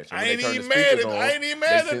trash. I ain't even mad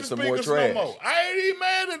at the speakers no more. I ain't even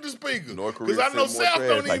mad at the speakers. Because I know South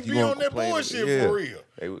don't even be on that bullshit for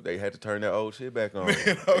real. They had to turn that old shit back on.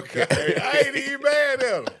 Man, okay. I ain't even mad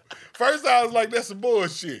at them. First I was like, that's some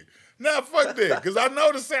bullshit. Now fuck that. Because I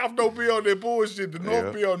know the South don't be on that bullshit. The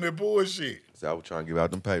North be on that bullshit. So I was trying to give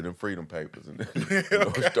out them freedom papers and then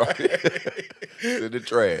started to the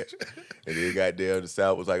trash. And then goddamn the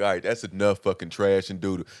South was like, all right, that's enough fucking trash and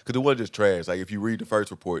doodle. Because it wasn't just trash. Like if you read the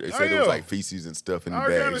first report, they said there was like feces and stuff in the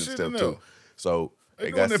bags and stuff too. So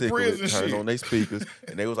they got sick of it, turned on their speakers,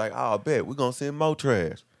 and they was like, oh, I bet we're going to send more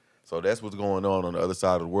trash. So that's what's going on the other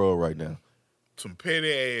side of the world right now. Some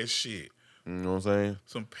petty ass shit. You know what I'm saying?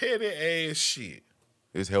 Some petty ass shit.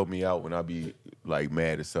 It's helped me out when I be like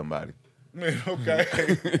mad at somebody. Man, okay.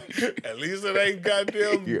 At least it ain't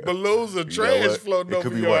goddamn balloons or trash floating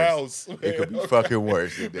over your house. Man. It could be fucking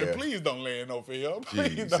worse. Man, please don't land over here.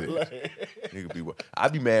 Please don't land. It could be worse.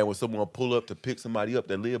 I'd be mad when someone pull up to pick somebody up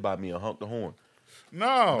that live by me and honk the horn.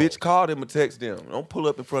 No. Bitch, call them or text them. Don't pull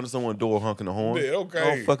up in front of someone's door honking the horn. Yeah, okay.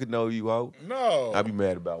 I don't fucking know you out. No. I'd be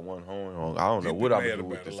mad about one horn. I don't know what I'm going to do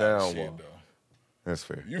with the sound wall. That's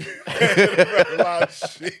fair. You be mad about a lot of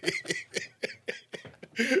shit.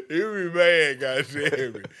 You be mad,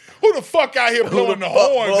 goddamn it. Who the fuck out here blowing the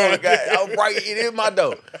horn, goddamn? I'm right in my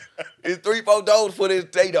door. It's 3-4 doors for this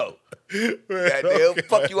day, though. Goddamn,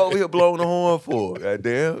 fuck you over here blowing the horn for?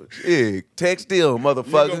 Goddamn. Yeah, text them,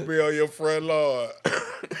 motherfucker. You gonna be on your front lawn.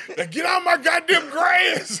 Now get out my goddamn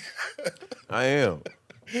grass. I am.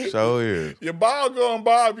 So is. Your ball gone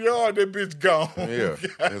Bob Yard, that bitch gone. Yeah,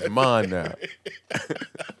 it's mine now.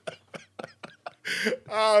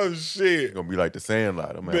 Oh shit. It's gonna be like the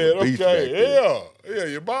Sandlot. I'm Man, having beach back there. Yeah,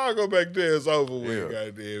 your ball go back there, it's over with, Yeah.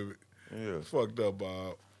 goddamn it. Yeah. Fucked up,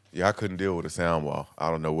 Bob. Yeah, I couldn't deal with a sound wall. I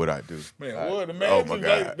don't know what I'd do. Man, what? Oh Imagine my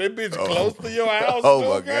God. that bitch close to your house. Oh too,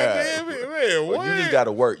 my God. goddamn it. Man, what? You just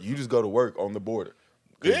gotta work. You just go to work on the border.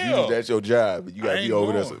 Yeah. That's your job. You gotta I be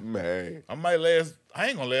over there. ain't Man. I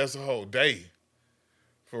ain't gonna last a whole day.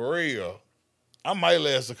 For real. I might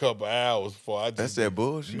last a couple hours before I just That's that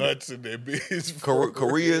bullshit. nuts in that bitch.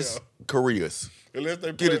 Koreas. Unless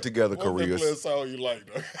they Get it together, Koreas. They play a Koreas. song you like,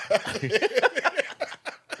 though.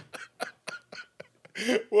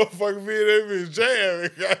 What fucking be that bitch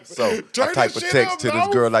jamming? So I type a shit text up, to this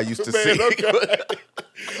dog. girl I used to Man, see. okay.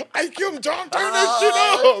 Hey, Kim Jong, turn that shit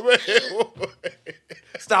up, man.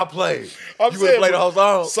 Stop playing. I'm You saying, would play the whole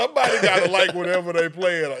song. Somebody gotta like whatever they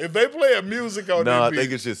playing. If they playing music on No, I that think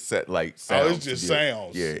bitch, it's just set like sounds. it's just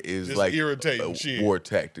sounds. Yeah, it's Just like irritating shit. war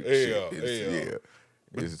tactic shit. Yeah.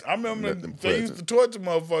 It's I remember nothing they used to torture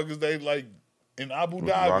motherfuckers. They like in Abu Rock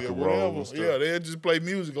Dhabi or and roll whatever. and stuff. Yeah, they'd just play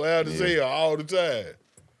music loud as Yeah. hell all the time.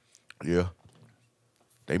 Yeah.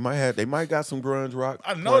 They might got some grunge rock.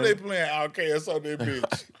 I know playing. they playing Outcast on that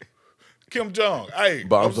bitch. Kim Jong, hey,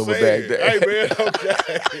 Bombs I'm over saying, Baghdad. hey man,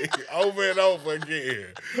 okay, over and over again,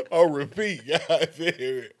 on repeat, God damn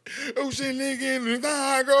it. Oh shit, nigga in the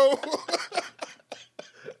go.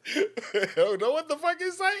 Don't know what the fuck he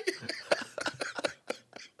say.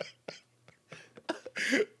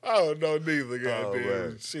 I don't know neither, goddamn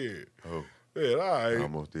man. shit. Oh, Man, all right. I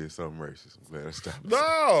almost did something racist. I'm glad I stopped.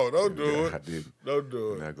 No, don't do Yeah, it. I didn't. Don't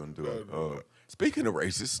do I'm it. not gonna do Don't it. do it. Speaking of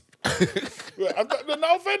racist, Well, I thought the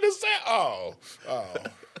no offense said,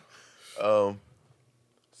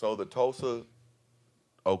 so the Tulsa,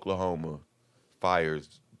 Oklahoma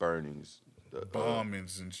fires, burnings,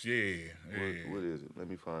 bombings and shit. Yeah. what is it? Let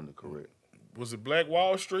me find the correct. Was it Black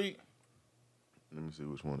Wall Street? Let me see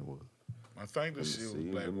which one it was. I think the shit was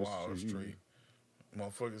Black let me Wall see. Street.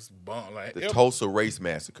 Motherfuckers bomb like The Tulsa Race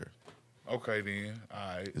Massacre Okay then,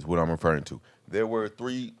 all right. is what I'm referring to. There were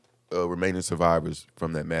 3 remaining survivors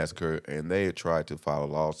from that massacre, and they had tried to file a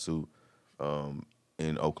lawsuit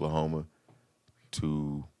in Oklahoma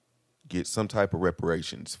to get some type of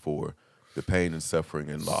reparations for the pain and suffering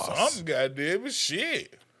and loss. Some goddamn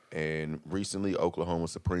shit. And recently, Oklahoma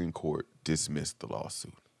Supreme Court dismissed the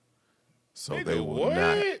lawsuit. So Nigga, they will what?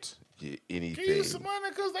 not get anything. Give you some money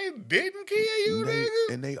because they didn't kill you,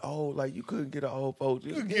 nigga. And they old, like, you couldn't get an old folks.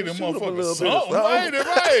 You Just get them shoot 'em a motherfuckers little something. bit of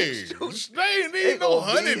Right. something. They ain't They need no gonna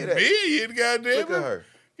be 100 that. million, goddamn Look at it. her.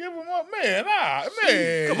 Give them up, man.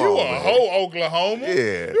 Man, come you on, a man. whole Oklahoma.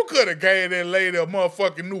 Yeah. You could have gave that lady a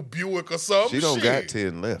motherfucking new Buick or something. She don't Shit. got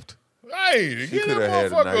 10 left. Hey, She get that coulda had a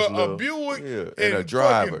motherfucker nice a little- Buick yeah, and a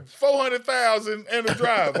driver. 400,000 and a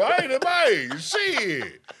driver. Ain't it, man?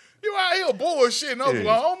 Shit. You out here bullshitting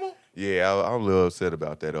Oklahoma? Yeah, I'm a little upset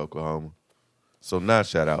about that, Oklahoma. So now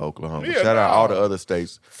shout out Oklahoma. Yeah, shout out all the nah. other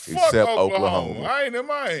states Fuck except Oklahoma. Oklahoma. Ain't it,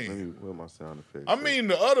 man? Let me, where my sound effects? I mean,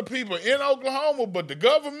 the other people in Oklahoma, but the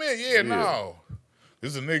government, yeah. No.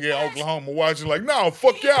 There's a nigga in Oklahoma watching like, no,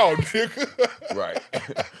 fuck y'all, nigga. Right.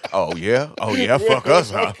 Oh, yeah? Oh, yeah, fuck us,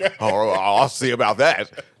 huh? Okay. Oh, I'll see about that.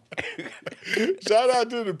 Shout out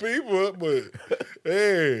to the people, but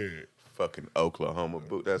hey. Fucking Oklahoma.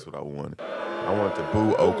 Boo. That's what I wanted. I wanted to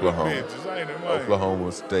boo Oklahoma. Bitches, ain't it, man?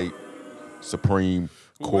 Oklahoma State Supreme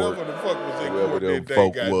Court. Whoever the fuck was in whoever court them that day,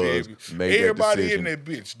 folk goddamn was, it. made that Everybody decision. in that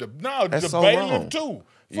bitch. The That's so bailiff wrong. too.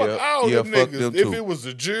 Fuck Yeah, all yeah, them fuck niggas. them If too. it was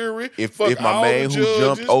the jury, If fuck my all man the who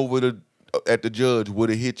jumped judges. over at the judge would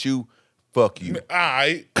have hit you, fuck you. All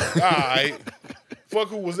right. Fuck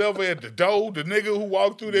who was ever at the door. The nigga who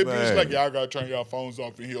walked through that bitch Man. like, y'all gotta turn y'all phones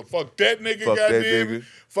off in here. Fuck that nigga, Fuck that goddamn nigga. it.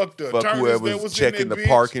 Fuck the Fuck attorneys whoever's that was checking in that the bitch.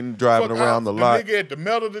 parking, driving Fuck around all, the lot. nigga at the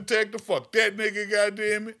metal detector. Fuck that nigga,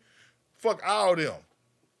 goddamn it. Fuck all them.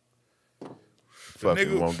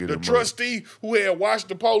 Fucking won't get The him money. trustee who had watched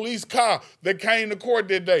the police car that came to court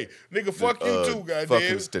that day. Nigga, fuck you too, goddamn.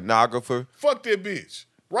 Fucking stenographer. Fuck that bitch.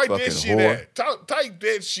 Write that Fucking shit whore. out. Type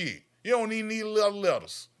that shit. You don't even need little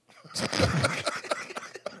letters.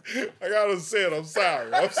 I gotta say it. I'm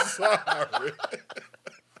sorry. I'm sorry.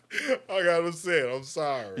 I gotta say it. I'm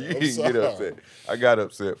sorry. You I'm didn't sorry. get upset. I got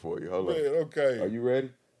upset for you. Hold Man, on. okay. Are you ready?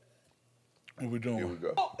 What we doing? Here we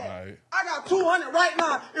go. All right. I got 200 right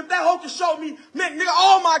now. If that hoe can show me, man, nigga,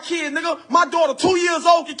 all my kids, nigga, my daughter 2 years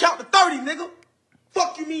old can count to 30, nigga.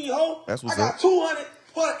 Fuck you mean, hoe? That's what's I got up. 200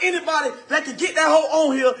 for anybody that can get that hoe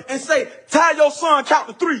on here and say, tie your son count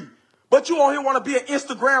to 3. But you on here want to be an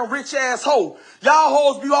Instagram rich ass hoe.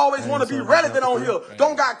 Y'all hoes be always want to be relevant on here.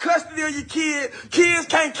 Don't got custody of your kid. Kids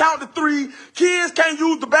can't count to 3. Kids can't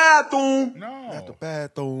use the bathroom. No. Not the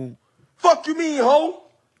bathroom. Fuck you mean, hoe?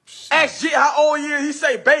 Ask Jit how old he is. He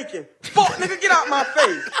say bacon. Fuck, nigga, get out my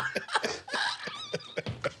face.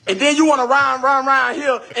 And then you want to run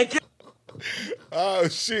here and get. Oh,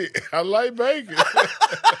 shit. I like bacon.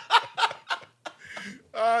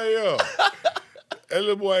 Oh, yeah. That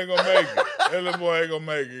little boy ain't gonna make it. That little boy ain't gonna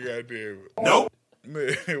make it, goddamn it. Nope.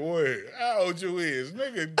 Man, what? How old you is?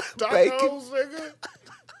 Nigga, tacos, nigga?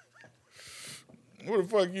 Where the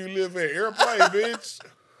fuck you live at? Airplane, bitch.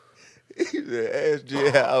 He said, ask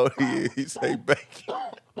Jay how old he is. He say bacon.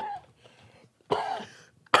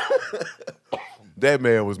 That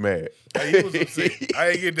man was mad. Hey, he was upset. I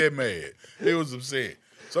ain't get that mad. He was upset.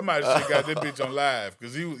 Somebody should have got that bitch on live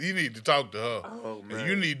because he need to talk to her. Oh, man. And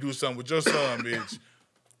you need to do something with your son, bitch.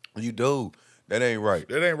 You do. That ain't right.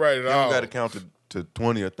 That ain't right at all. You don't got to count to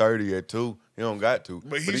 20 or 30 at 2. He don't got to.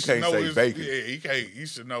 But he can't say bacon. Yeah, he can't. He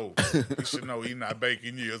should know. He should know he not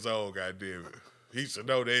bacon years old, goddamn it. He should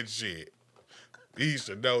know that shit. He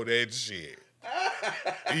should know that shit.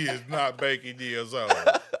 He is not bacon years old.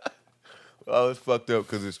 Oh, it's fucked up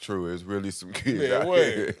because it's true. It's really some kids out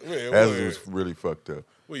here. That's really fucked up.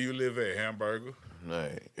 Where you live at, Hamburger? Nah,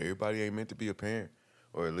 everybody ain't meant to be a parent.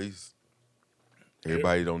 Or at least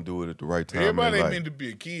everybody don't do it at the right time. Everybody ain't meant to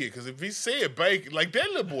be a kid. Because if he said bacon, like that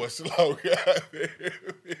little boy slow.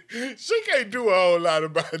 She can't do a whole lot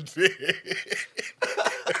about that.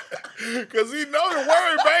 Because he know the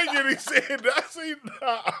word bacon. He said, I see, no.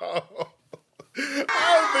 I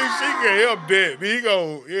don't think she can help that.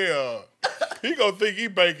 He gonna think he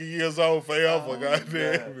bacon years old forever,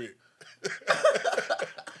 goddamn it.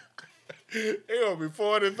 He gonna be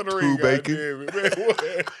 43, True bacon. Goddamn it. Man, what?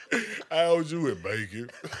 How old you with bacon?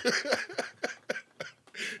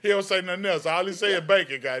 He don't say nothing else. All he say is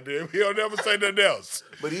bacon, goddamn. He don't never say nothing else.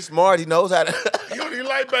 But he's smart. He knows how to. He don't even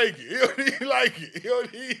like bacon. He don't even like it. He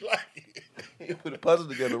don't even like it. He put the puzzle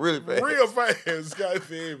together really fast. Real fast,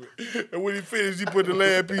 goddamn it. And when he finished, he put the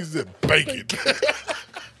last piece in bacon.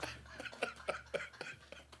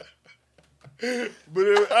 But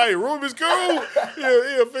hey, Rubik's Cube,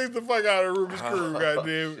 he'll fix the fuck out of Rubik's Cube,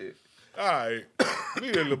 goddamn it. All right,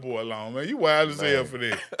 leave that little boy alone, man. You wild as hell for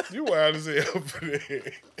that. You wild as hell for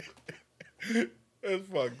that. That's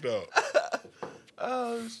fucked up.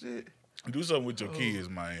 Oh shit. Do something with your kids,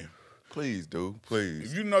 man. Please do,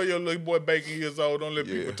 please. If you know your little boy bacon years old, don't let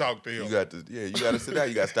people talk to him. You got to sit down.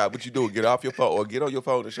 You got to stop what you do. Get off your phone or get on your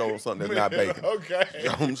phone and show them something that's not bacon. Okay.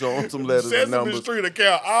 Show them some letters and numbers. Sesame Street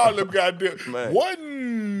account, all them goddamn.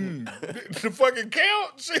 Wasn't the fucking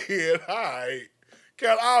count? Shit, all right.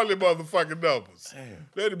 Count all them motherfucking numbers. Damn.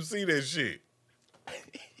 Let him see that shit.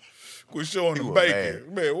 Quit showing them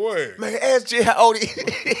bacon. Man, what? Man, ask Jay how old he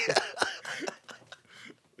is.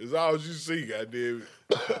 It's all you see, goddamn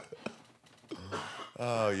it.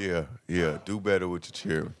 Oh, yeah. Do better with your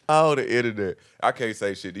children. Oh, the internet. I can't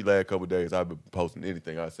say shit. These last couple of days, I've been posting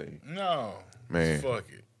anything I see. No. Man. Fuck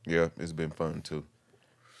it. Yeah, it's been fun, too.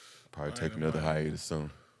 Probably take another hiatus soon.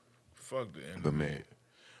 Fuck the internet. But, man.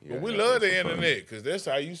 Yeah, but we love the internet, because that's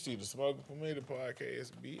how you see the Smoking Permitted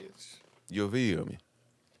podcast, bitch. You feel me?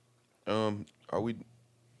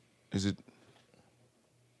 Is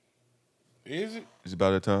it about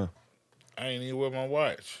that time? I ain't even wear my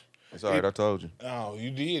watch. It's all right, I told you. Oh,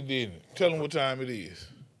 you did, didn't it? Tell them what time it is.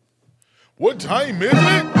 What time is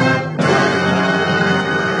it?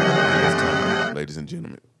 It's time, ladies and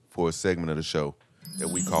gentlemen, for a segment of the show that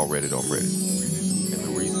we call Reddit on Reddit. And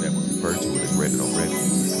the reason that we refer to it as Reddit on Reddit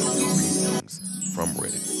is because we read things from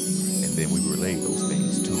Reddit. And then we relay those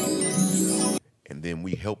things to you. And then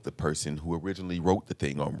we help the person who originally wrote the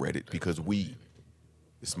thing on Reddit because we,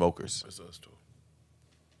 the smokers, That's us too.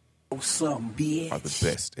 Some bitch. are the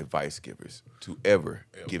best advice givers to ever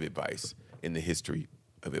give advice in the history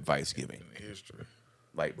of advice giving. In the history.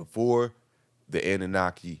 Like before the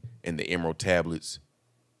Anunnaki and the Emerald Tablets,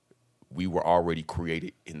 we were already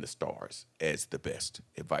created in the stars as the best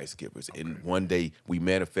advice givers. Okay. And one day we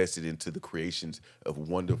manifested into the creations of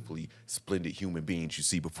wonderfully splendid human beings you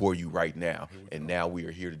see before you right now. And now we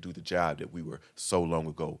are here to do the job that we were so long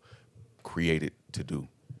ago created to do.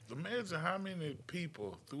 Imagine how many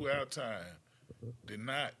people throughout time did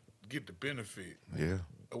not get the benefit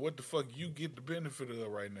of what the fuck you get the benefit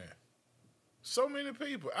of right now. So many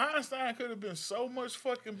people. Einstein could have been so much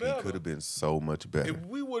fucking better. He could have been so much better. If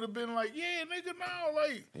we would have been like, yeah, nigga, no,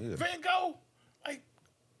 like, Van Gogh, like,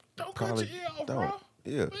 don't cut your ear off, bro.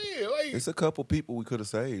 Yeah. Yeah, like, it's a couple people we could have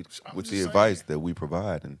saved with the saying, advice that we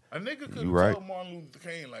provide. And a nigga could have right. told Martin Luther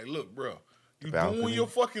King, like, look, bro, you balcony. doing your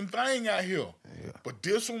fucking thing out here. Yeah. But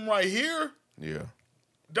this one right here, yeah,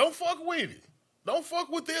 don't fuck with it. Don't fuck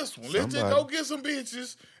with this one. Let's just go get some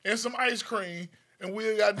bitches and some ice cream, and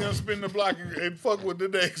we'll goddamn spin the block and fuck with the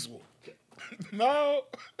next one. No.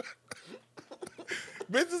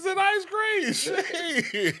 Bitches and ice cream.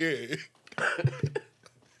 Shit.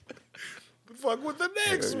 Fuck with the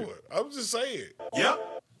next one. I'm just saying. Yep.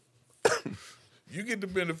 You get the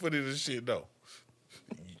benefit of this shit, though.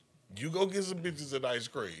 You go get some bitches and ice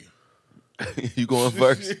cream. You going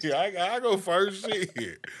first? Yeah, I go first.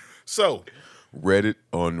 Shit. So, Reddit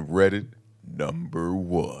on Reddit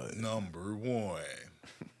 #1. Number 1.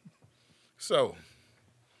 So,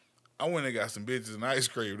 I went and got some bitches and ice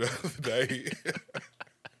cream the other day.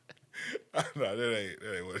 No, that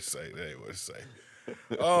ain't what it say. That ain't what it say.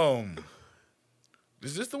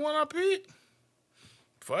 Is this the one I picked?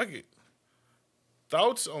 Fuck it.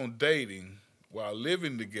 Thoughts on dating while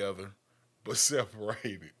living together but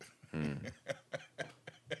separated.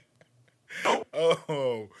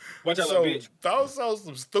 Watch out, So bitch. thoughts on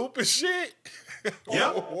some stupid shit.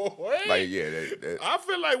 Yeah. What? Like, yeah, that, I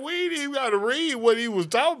feel like we didn't even got to read what he was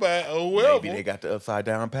talking about or whoever. maybe they got the upside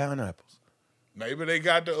down pineapples. Maybe they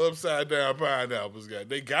got the upside down pineapples.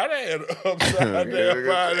 They gotta have the upside down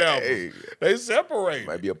pineapples. Hey. They separate.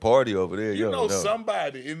 Might be a party over there. You You know don't know.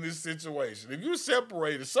 somebody in this situation. If you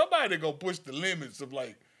separated, somebody gonna push the limits of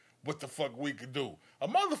like what the fuck we could do. A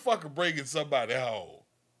motherfucker bringing somebody home.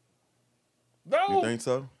 No, You think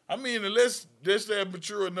so? I mean, unless they're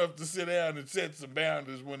mature enough to sit down and set some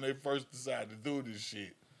boundaries when they first decide to do this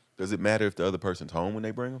shit. Does it matter if the other person's home when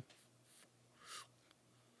they bring them?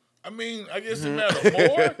 I mean, I guess it matters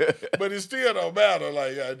more, but it still don't matter.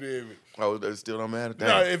 Like, I did it. Oh, that still don't matter.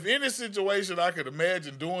 Now, if any situation I could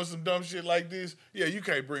imagine doing some dumb shit like this, yeah, you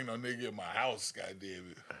can't bring no nigga in my house, goddamn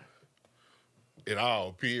it. In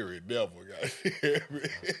all, period, never, goddamn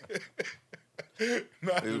it.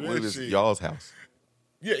 Not in What that is shit. y'all's house?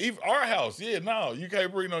 Yeah, even our house. Yeah, no, you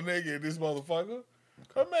can't bring no nigga in this motherfucker.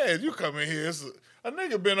 Man, you come in here, a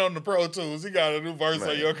nigga been on the Pro Tools. He got a new verse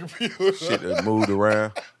on your computer. Shit that moved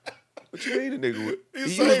around. What you mean a nigga with? He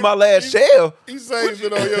saved- used my last shell. He saved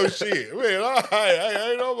it on your shit. Man, all right, I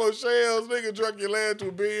ain't no more shells. Nigga drunk your last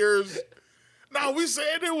 2 beers. No, we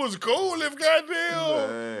said it was cool if goddamn.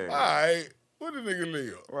 Man. All right, where the nigga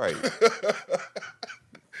live? Right.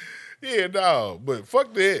 Yeah, no, but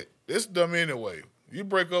fuck that. It's dumb anyway. You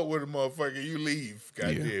break up with a motherfucker, you leave.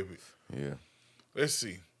 Goddamn it. Yeah. Let's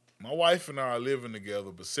see. My wife and I are living together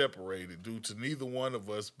but separated due to neither one of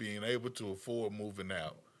us being able to afford moving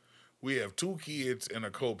out. We have 2 kids and are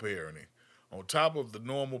co-parenting. On top of the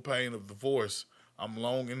normal pain of divorce, I'm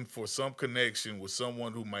longing for some connection with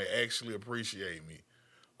someone who may actually appreciate me.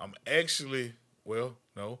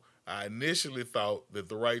 I initially thought that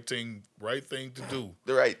the right thing to do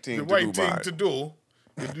The right thing to do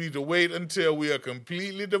would be to wait until we are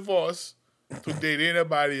completely divorced to date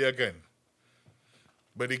anybody again.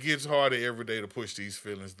 But it gets harder every day to push these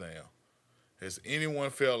feelings down. Has anyone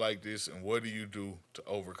felt like this, and what do you do to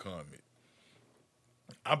overcome it?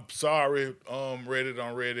 I'm sorry,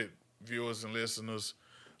 Reddit viewers and listeners.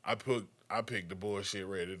 I picked the bullshit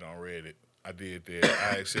Reddit on Reddit. I did that.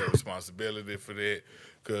 I accept responsibility for that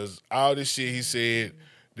because all this shit he said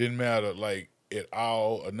didn't matter like at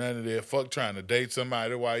all or none of that. Fuck trying to date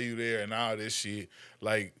somebody while you there and all this shit.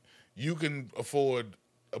 Like you can afford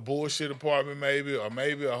a bullshit apartment maybe or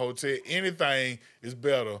maybe a hotel. Anything is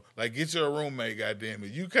better. Like get you a roommate, goddamn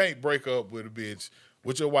it. You can't break up with a bitch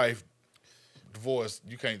with your wife divorced.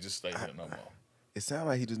 You can't just stay there no more. It sounds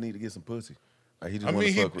like he just need to get some pussy. Like he just I want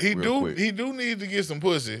mean, to fuck real quick. he do need to get some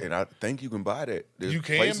pussy. And I think you can buy that. There's You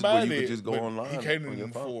can places buy where that. you can just go but online. He can't on your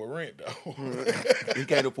even phone. afford rent though. He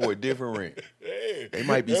can't afford different rent. Yeah, They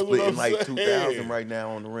might be that's what splitting I'm like saying. $2,000 right now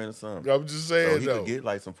on the rent or something. I'm just So saying he though. could get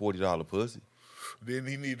like some $40 pussy. Then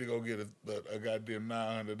he need to go get a goddamn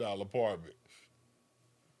 $900 apartment.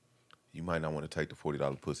 You might not want to take the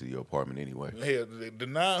 $40 pussy to your apartment anyway. Hell, the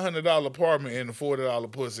 $900 apartment and the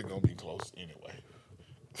 $40 pussy gonna be close anyway.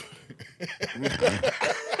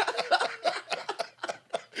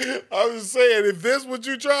 I'm just saying, if that's what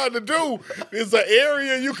you trying to do, it's an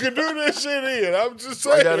area you can do this shit in. I'm just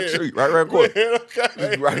saying. Right down the street, right around the corner. Man, okay.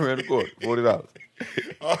 Just right around the corner, $40.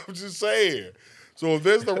 I'm just saying. So if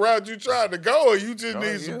that's the route you trying to go and you just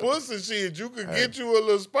need some yeah. pussy shit, you can get you a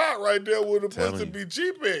little spot right there where the Telling pussy you. be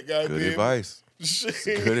cheap at, goddamn. Good advice.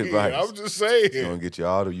 Shit. Good advice. I'm just saying. It's gonna get you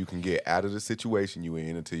out of. You can get out of the situation you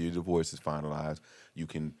in until your divorce is finalized. You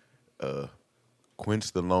can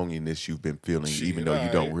quench the loneliness you've been feeling, even though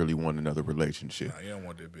you don't really want another relationship. Nah, you don't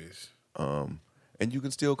want that bitch. And you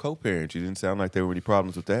can still co-parent. You didn't sound like there were any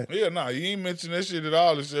problems with that. Yeah, nah, you ain't mentioned that shit at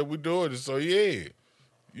all. It said we doing it, so yeah,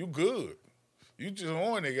 you good. You just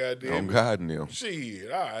on it, goddamn. I'm guiding them.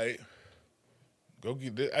 Shit, all right. Go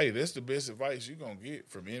get that. Hey, that's the best advice you gonna get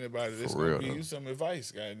from anybody that's gonna give you some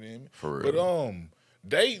advice, goddamn. For real. But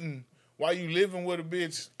dating while you living with a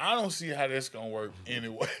bitch, I don't see how that's gonna work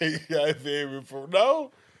anyway. Goddamn.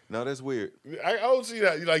 No, that's weird. I don't see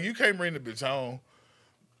that. Like, you can't bring the bitch home.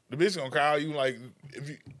 The bitch gonna call you like,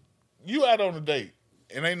 if you out on a date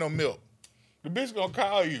and ain't no milk, the bitch gonna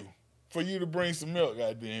call you for you to bring some milk,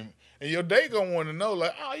 goddamn. And your date gonna want to know,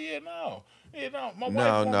 like, oh yeah, no, my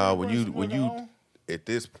wife no. When you at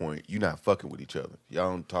this point, you're not fucking with each other.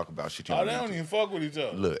 Y'all don't talk about shit. They don't even fuck with each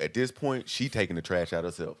other. Look, at this point, she taking the trash out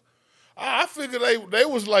herself. I figured they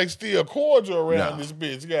was like still cordial around this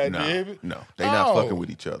bitch, goddamn it. No, they not fucking with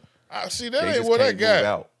each other. I see that ain't what I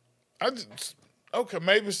got. Okay,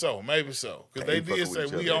 maybe so. Because they did say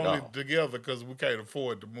we only together because we can't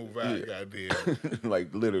afford to move out, goddamn.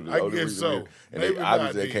 Like, literally. I guess so. And they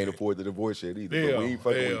obviously can't afford the divorce yet either. But we ain't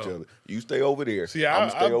fucking with each other. You stay over there. See, I'm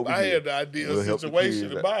stay over I here. had the ideal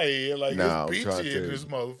situation in my head. Like, it's peachy in this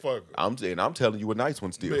motherfucker. I'm telling you a nice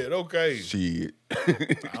one still. Man, okay. Shit.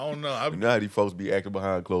 I don't know. You know how these folks be acting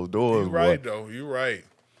behind closed doors. You right, though. You right.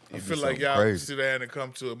 I feel like y'all crazy. sit down and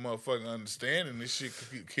come to a motherfucking understanding. This shit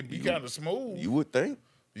can be kind of smooth. You would think.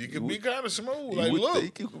 You can be kind of smooth. Like,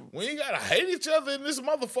 look, we ain't got to hate each other in this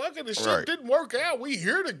motherfucker. This shit didn't work out. We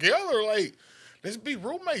here together. Like, let's be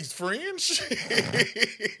roommates, friends.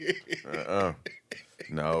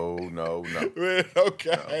 No. Man,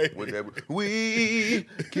 okay. No. We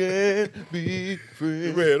can be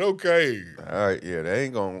friends. Man, okay. All right, yeah, that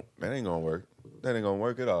ain't gonna work. That ain't gonna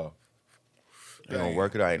work at all. They gonna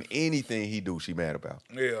work it out. And anything he do, she mad about.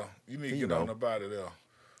 Yeah, you need to get on up out of there.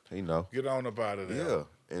 He know. Get on up out of there. Yeah,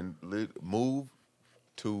 and move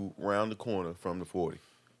to round the corner from the 40.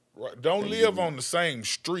 Right. Don't live on the same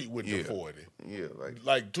street with the 40. Yeah,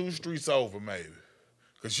 like 2 streets over, maybe.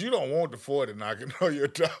 Because you don't want the 40 knocking on your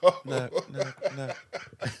door. Nah.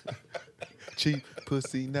 Cheap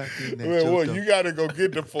pussy knocking at well, your door. You got to go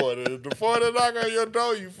get the 40. If the 40 knock on your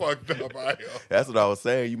door, you fucked up. That's what I was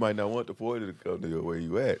saying. You might not want the 40 to come to where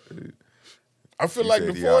you at. I feel like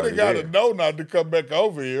the 40 got to know not to come back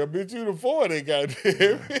over here. I bet you the 40,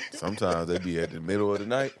 goddamn. Sometimes they be at the middle of the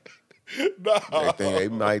night. No. They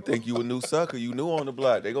might think you a new sucker. You new on the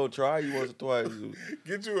block. They gonna try you once or twice.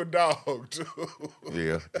 Get you a dog, too.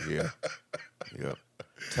 Yeah.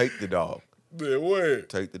 Take the dog. Yeah, what?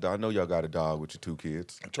 Take the dog. I know y'all got a dog with your 2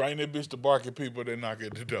 kids. Train that bitch to bark at people that knock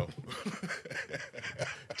at the door.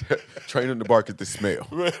 Train them to bark at the smell.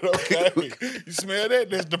 Right, okay. You smell that?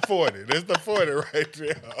 That's the 40. That's the 40 right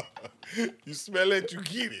there. You smell it, you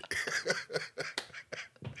get it.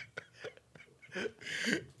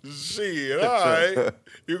 Shit, all right.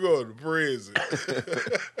 You going to prison.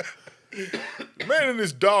 Man and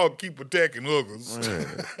this dog keep attacking hookers.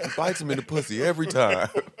 Man, he bites him in the pussy every time.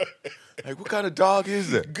 Like, what kind of dog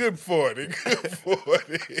is that? Good 40.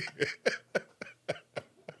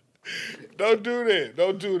 Don't do that.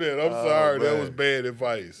 I'm sorry. Man. That was bad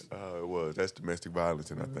advice. Oh, it was. That's domestic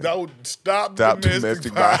violence, I think. Don't stop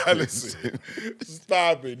domestic violence.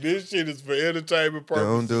 Stop it. This shit is for entertainment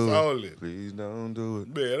purposes only. Please don't do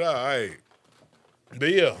it. Man, all right. But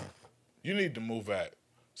yeah, you need to move out.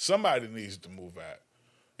 Somebody needs to move out.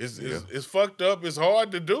 It's fucked up. It's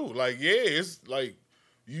hard to do. Like, it's like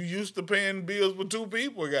you used to paying bills with 2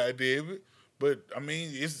 people, goddamn it. But I mean,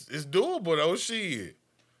 it's doable though. Shit.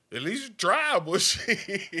 At least you try, but shit.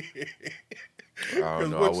 I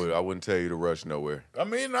don't know. I wouldn't tell you to rush nowhere. I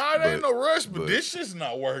mean, it ain't no rush, but this shit's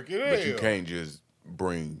not working. But you can't just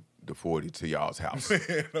bring the 40 to y'all's house.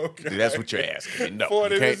 Man, okay. That's what you're asking. No,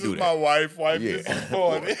 40, you can't this do is that. my wife. This is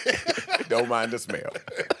 40. Don't mind the smell.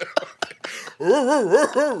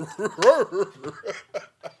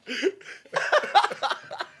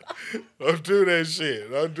 Don't do that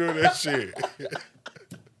shit.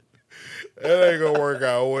 That ain't gonna work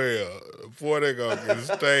out well. 40 gonna get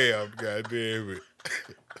stabbed, goddamn it.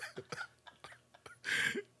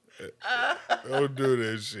 Don't do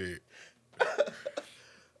that shit.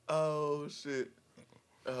 Oh shit.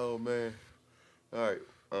 Oh man. All right.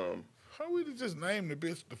 How we just name the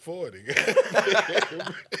bitch the 40?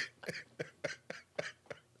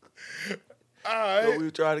 All right. So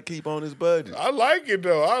we try to keep on his budget. I like it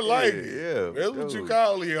though. I like it. Yeah. That's what you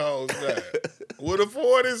call these hoes now. What a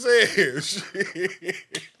 40 says.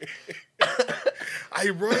 I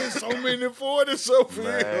run so many 40s over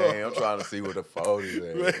Man, here. I'm trying to see what the 40s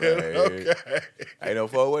at. Man, Man. okay. Ain't no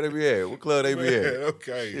 40. Where they be at? What club they be at?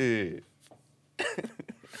 Okay. Shit.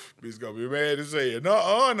 Bitch gonna be mad as hell.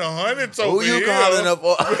 No, the 100s over Who you here. calling up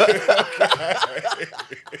for?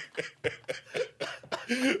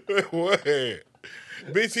 What?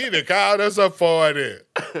 Bitch, he done called us up for it.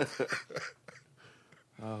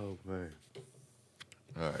 Oh, man.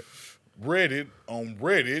 All right. Reddit,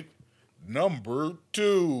 number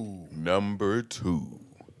 2. Number 2.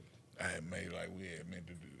 I made like we had meant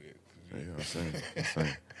to do that. Yeah, I'm saying.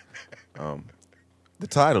 The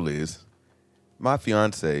title is My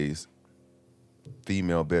Fiance's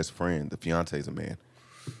Female Best Friend. The fiance's a man.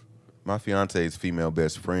 My fiance's female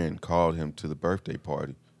best friend called him to the birthday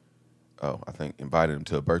party. Oh, I think invited him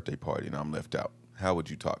to a birthday party, and I'm left out. How would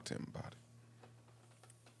you talk to him about it?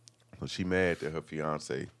 So she mad that her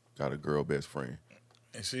fiance got a girl best friend.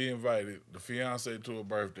 And she invited the fiance to a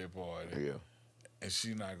birthday party. Yeah. And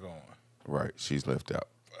she not going. Right. She's left out.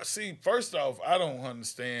 See, first off, I don't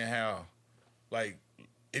understand how, like,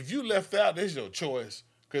 if you left out, that's your choice.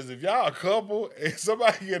 Because if y'all a couple and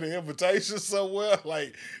somebody get an invitation somewhere,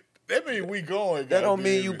 like, that mean we going. That don't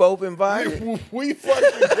mean you both invited. We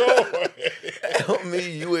fucking going. That don't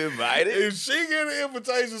mean you invited. If she get an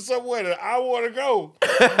invitation somewhere that I want to go,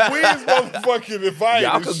 we is motherfucking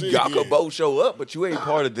invited. Y'all could both show up, but you ain't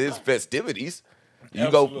part of this festivities. You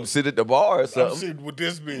Absolutely. Go sit at the bar or something. I'm sitting with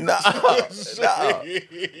this bitch.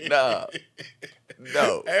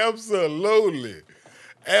 No.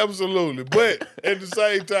 Absolutely. But at the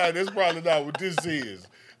same time, that's probably not what this is.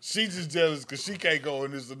 She just jealous because she can't go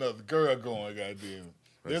and there's another girl going, goddamn.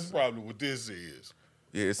 That's probably what this is.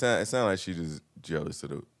 Yeah, it sound like she just jealous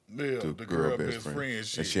of the girl best friend.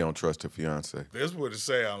 And she don't trust her fiance. That's what it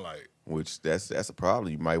sound like. Which that's a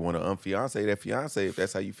problem. You might want to unfiance that fiance if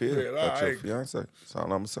that's how you feel about your fiance. That's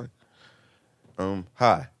all I'm gonna say.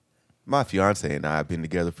 Hi. My fiance and I have been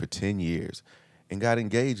together for 10 years and got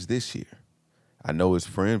engaged this year. I've known his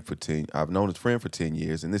friend for 10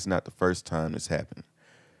 years, and this is not the first time this happened.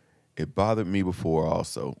 It bothered me before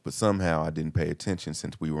also, but somehow I didn't pay attention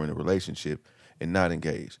since we were in a relationship and not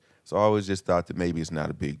engaged. So I always just thought that maybe it's not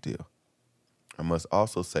a big deal. I must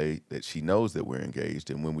also say that she knows that we're engaged,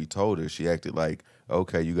 and when we told her, she acted like,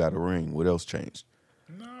 okay, you got a ring. What else changed?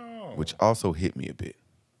 No. Which also hit me a bit.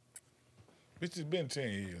 Bitch, it's been 10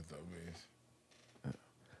 years, though, bitch.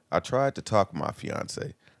 I tried to talk with my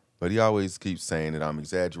fiance, but he always keeps saying that I'm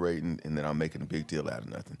exaggerating and that I'm making a big deal out of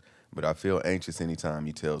nothing. But I feel anxious anytime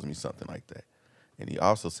he tells me something like that. And he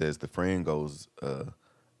also says the friend goes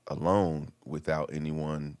alone without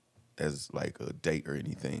anyone as like a date or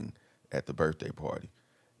anything at the birthday party.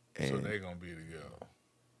 And so they gonna be together.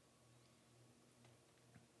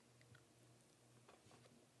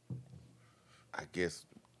 I guess,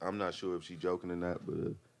 I'm not sure if she's joking or not,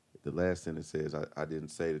 but the last sentence says, I didn't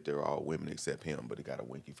say that they're all women except him, but it got a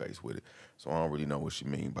winky face with it. So I don't really know what she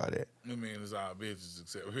mean by that. I mean, it's all bitches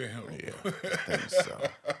except him. Yeah, I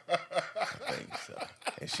think so.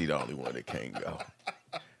 And she the only one that can't go.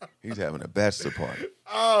 He's having a bachelor party.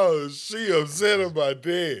 Oh, she upset about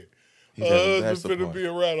that. He's Her husband finna be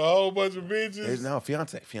around a whole bunch of bitches. No,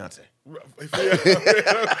 fiance.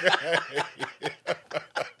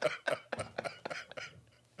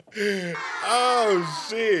 Oh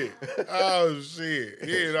shit!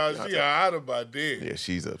 Yeah, no, she hot about that. Yeah,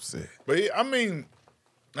 she's upset. But I mean,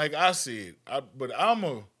 like I said,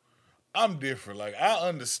 I'm different. Like I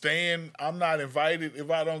understand I'm not invited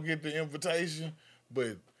if I don't get the invitation,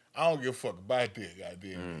 but I don't give a fuck about that.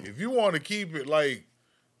 Goddamn. If you want to keep it like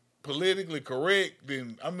politically correct,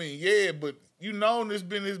 then I mean, yeah. But you know, this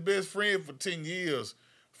been his best friend for 10 years.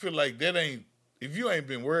 I feel like that ain't. If you ain't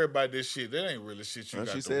been worried about this shit, that ain't really shit you got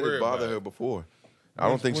to worry about. She said it bothered her before. I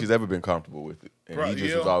don't think she's ever been comfortable with it. And he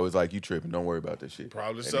just was always like, you tripping, don't worry about that shit.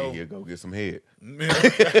 Probably and so. Then he'll go get some head.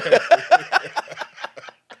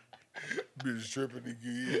 Bitch tripping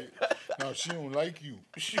again. No, she don't like you.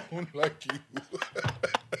 She don't like you.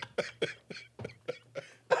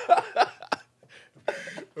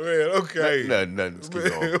 Man, okay. Nothing. Let's keep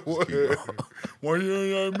going. Why you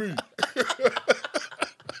ain't like me?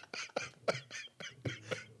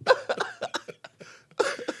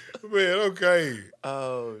 Man, okay.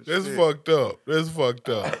 Oh, That's shit. fucked up. That's fucked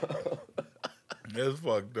up.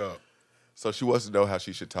 So she wants to know how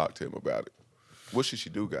she should talk to him about it. What should she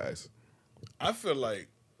do, guys? I feel like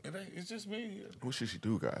it's just me here. What should she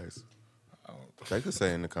do, guys? They could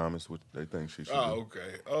say in the comments what they think she should do. Oh,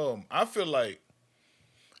 okay. I feel like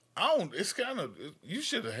it's kind of, you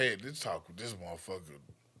should have had this talk with this motherfucker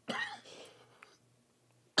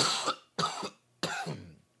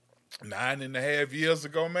 9.5 years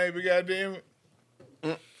ago, maybe, goddamn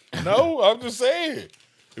it. No, I'm just saying.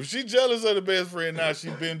 If she jealous of the best friend now, she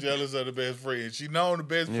been jealous of the best friend. She known the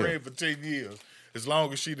best friend for 10 years, as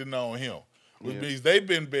long as she done known him. Which means they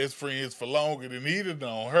been best friends for longer than he done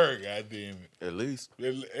known her, goddamn it. At least.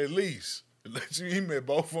 At least. He met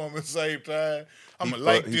both of them at the same time. I'm going to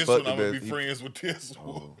like this one. I'm going to be friends with this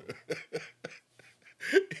one.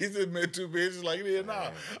 He just met two bitches like this.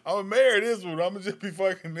 Nah, I'm going to marry this one. I'm going to just be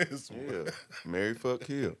fucking this one. Yeah. Marry, fuck,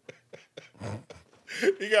 kill.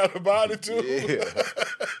 He got a body too? Yeah.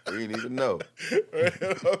 We ain't even know.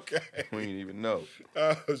 Okay. We ain't even know.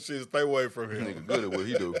 Oh, shit. Stay away from him. Nigga good at what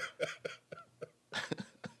he do.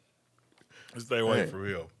 Stay away from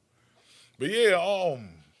him. But yeah,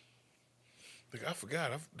 I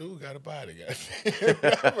forgot. Dude got a body. I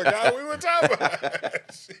forgot we were talking about.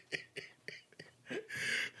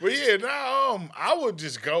 But yeah, now I would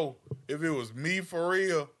just go if it was me for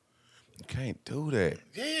real. You can't do that.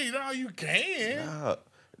 Yeah, you can. Nah.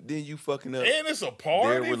 Then you fucking up. And it's a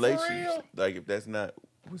party their relationship. For real. Like if that's not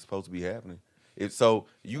what's supposed to be happening. If so,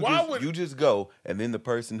 you just go, and then the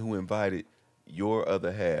person who invited your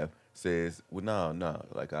other half says, "Well, nah.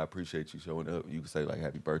 Like I appreciate you showing up." You can say like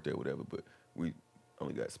 "Happy birthday" or whatever, but we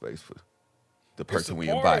only got space for the person we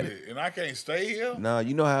invited, and I can't stay here. Nah,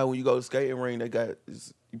 you know how when you go to skating ring,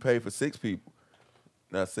 you pay for 6 people,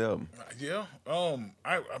 not 7. Yeah.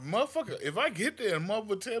 Motherfucker, if I get there and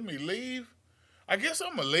motherfucker tell me leave, I guess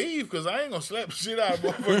I'm gonna leave because I ain't gonna slap the shit out of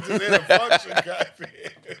motherfuckers in a function.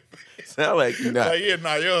 Goddamn. Sound like you not. Like,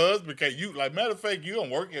 yeah, your husband can't. You like matter of fact, you don't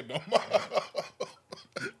work here no more.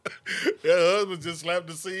 Your husband just slapped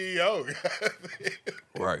the CEO.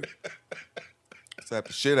 Right. Slap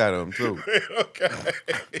the shit out of him too. Okay.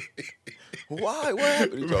 Why? What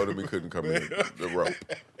happened? He told him he couldn't come in the rope.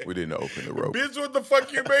 We didn't open the rope. Bitch, what the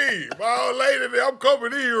fuck you mean? My old lady, I'm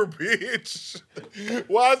coming in here, bitch.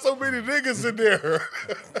 Why so many niggas in there?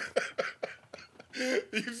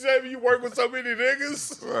 You say you work with so many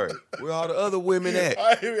niggas? Right. Where all the other women at?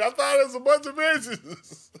 I thought it was a bunch of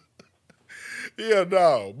bitches. Yeah,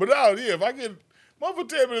 no. But no, yeah, if I get motherfucker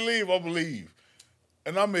tell me to leave, I'm gonna leave.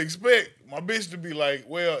 And I'm gonna expect my bitch to be like,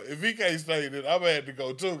 well, if he can't stay, then I'm gonna have to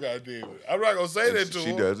go too, goddamn it. I'm not gonna say that to her.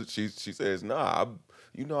 She does it. She says, nah,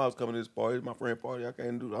 you know I was coming to this party. It's my friend party. I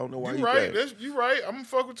can't do it. I don't know why you right. Came. You right. I'm gonna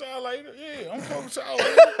fuck with y'all later. Yeah, I'm gonna fuck with y'all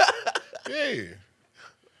later.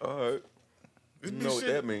 Yeah. All right. You know what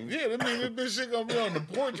that means. Yeah, that means this bitch shit gonna be on the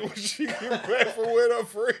porch when she get back from with her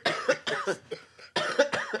friends.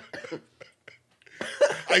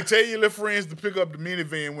 I tell your little friends to pick up the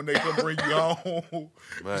minivan when they come bring you home.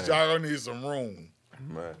 Y'all gonna need some room.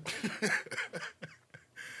 Man.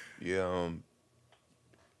 Yeah.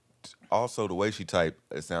 Also, the way she typed,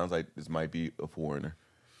 it sounds like this might be a foreigner.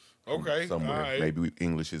 Okay. Somewhere. All right. Maybe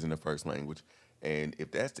English isn't the first language. And if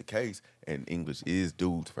that's the case, and English is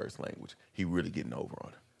dude's first language, he really getting over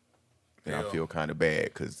on her. And I feel kind of bad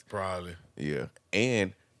because probably. Yeah.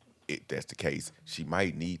 And if that's the case, she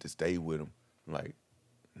might need to stay with him. Like,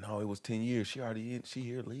 no, it was 10 years. She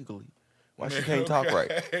here legally. Why she can't talk right?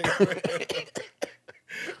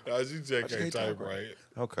 No, she just can't type right.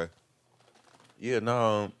 Okay. Yeah,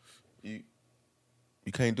 no, you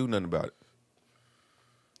can't do nothing about it.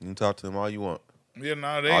 You can talk to them all you want. Yeah,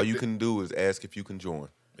 no, all you can do is ask if you can join.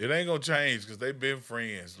 It ain't gonna change because they been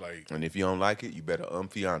friends. Like, and if you don't like it, you better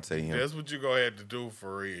unfiance him. That's what you gonna have to do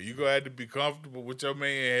for real. You gonna have to be comfortable with your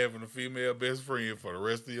man having a female best friend for the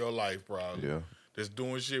rest of your life, probably. Yeah. That's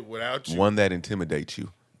doing shit without you. One that intimidates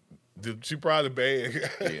you. She probably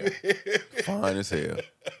bad. Yeah. Fine as hell.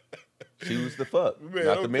 She was the fuck, man,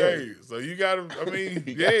 not the marry. So you gotta, I mean,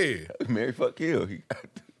 yeah. Marry, fuck, kill.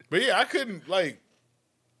 But yeah, I couldn't, like,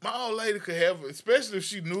 my old lady could have, especially if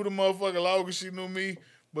she knew the motherfucker longer than she knew me.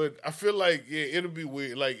 But I feel like, yeah, it'll be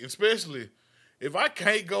weird. Like, especially if I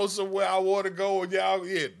can't go somewhere I want to go and y'all,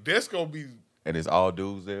 yeah, that's going to be. And it's all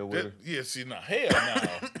dudes there with her? Yeah, see, no, hell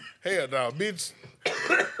no. Hell no, bitch.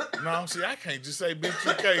 No, see, I can't just say, bitch,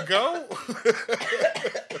 you can't go.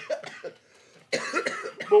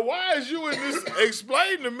 But why is you in this?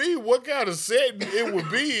 Explain to me what kind of setting it would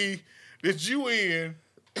be that you in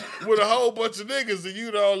with a whole bunch of niggas and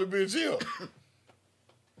you the only bitch here.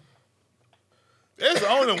 There's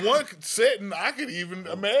only one setting I could even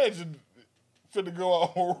imagine finna go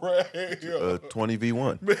on right here.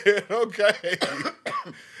 20v1. Man, okay.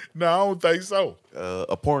 No, I don't think so.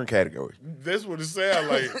 A porn category. That's what it sounds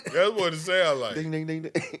like. That's what it sounds like. Ding, ding, ding,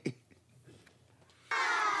 ding.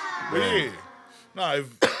 Yeah. No,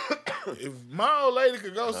 if my old lady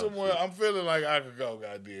could go somewhere, I'm feeling like I could go,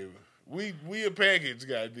 goddamn it. We a package,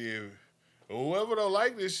 goddamn it. Whoever don't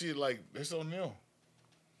like this shit, like, that's on them.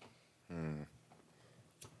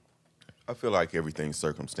 I feel like everything's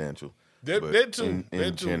circumstantial. That too.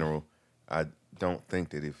 In general, I don't think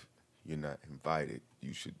that if you're not invited,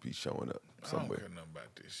 you should be showing up somewhere. I don't care nothing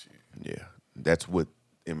about this shit. Yeah, that's what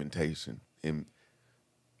invitations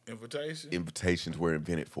were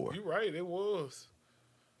invented for. You right, it was.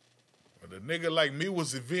 But a nigga like me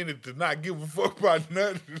was invented to not give a fuck about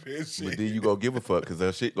none of that shit. But then you go give a fuck because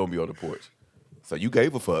that shit gonna be on the porch. So you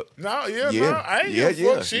gave a fuck. No, I ain't give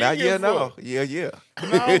a fuck. She ain't give a fuck. Yeah.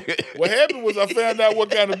 No, what happened was I found out what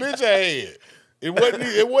kind of bitch I had.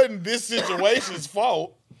 It wasn't this situation's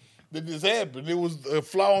fault that this happened. It was a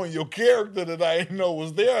flaw in your character that I didn't know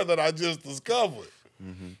was there that I just discovered.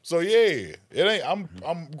 Mm-hmm. So yeah, it ain't.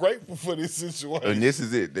 I'm grateful for this situation. And this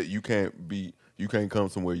is it, that you can't come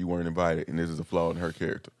somewhere you weren't invited, and this is a flaw in her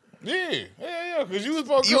character. Yeah, because you was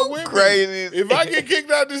supposed to come with crazy. Me. If I get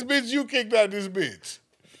kicked out this bitch, you kicked out this bitch.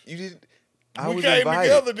 You didn't. We came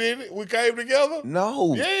together, didn't it? We came together?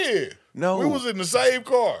 No. Yeah. No. We was in the same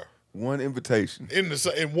car. One invitation. In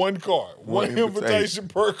one car. One invitation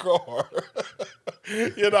per car.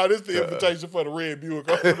 You know, this is the invitation for the red Buick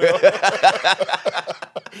over there.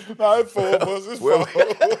 No, it's 4 of us. It's 4.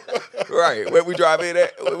 Right. Where we drive in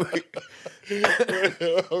at? Okay.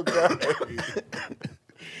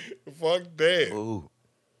 Fuck that. Ooh.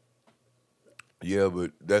 Yeah,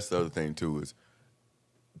 but that's the other thing, too, is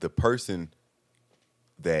the person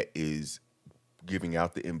that is giving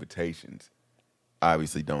out the invitations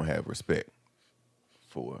obviously don't have respect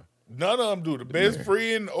for. None of them do. The best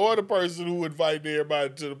friend or the person who invited everybody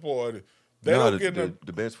to the party. They don't get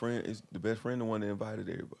the best friend is the one that invited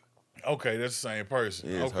everybody. Okay, that's the same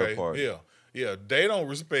person. Yeah, it's okay, her party. Yeah. They don't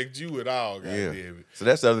respect you at all, goddamn it. So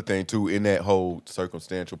that's the other thing too, in that whole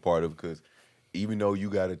circumstantial part of, because even though you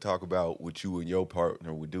got to talk about what you and your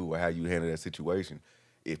partner would do or how you handle that situation,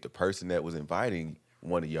 if the person that was inviting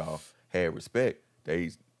one of y'all had respect,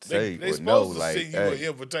 they say they or know, supposed to like, send you an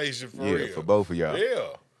invitation for real. For both of y'all. Yeah.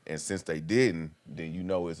 And since they didn't, then you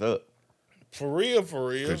know it's up. For real.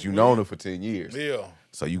 Because you known her for 10 years. Yeah.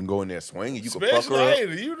 So you can go in there swinging, you can Especially fuck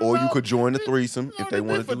her up, or you could join the threesome if they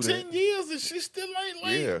want to do that. For 10 years and she still ain't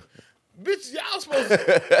like. Yeah. Bitch, y'all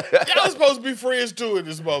supposed to be friends too in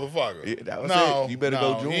this motherfucker. Yeah, that was it. You better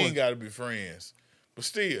go join. You ain't got to be friends. But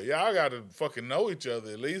still, y'all got to fucking know each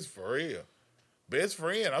other at least for real. Best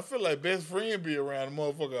friend. I feel like best friend be around a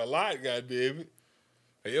motherfucker a lot, goddammit.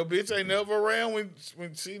 Hey, your bitch ain't never around when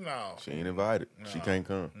she now. She ain't invited. No. She can't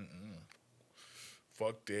come.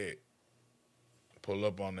 Fuck that. Pull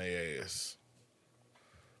up on their ass.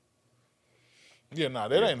 Yeah,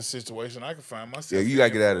 that ain't a situation I can find myself. Yeah, you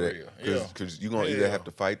gotta get out of that. Because you're gonna either Yeah. have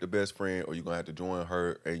to fight the best friend or you're gonna have to join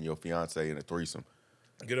her and your fiance in a threesome.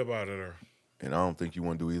 Get up out of there. And I don't think you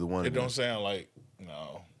want to do either one. It don't sound like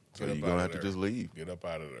no. So you're gonna have to just leave. Get up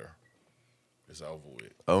out of there. It's over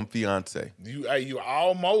with. Fiance. You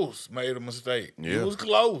almost made a mistake. Yeah. You was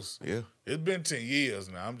close. Yeah. It's been 10 years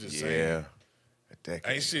now. I'm just saying. Yeah.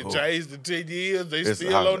 Ain't shit changed in 10 years. They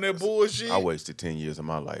still on that bullshit. I wasted 10 years of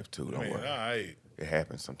my life too. Don't worry. All right. It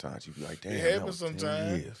happens sometimes. You be like, damn. It happens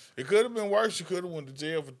sometimes. It could have been worse. You could have went to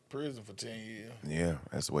jail for prison for 10 years. Yeah,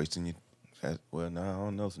 that's wasting you. Well, now I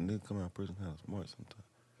don't know. Some niggas come out of prison kind of smart sometimes.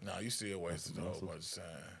 No, you still wasted a whole bunch of time.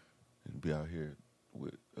 And be out here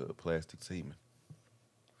with plastic semen.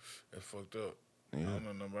 That's fucked up. Yeah. I don't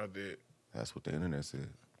know nothing about that. That's what the internet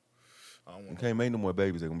said. You can't make no more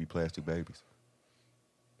babies. They're going to be plastic babies.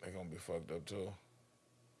 They're going to be fucked up, too.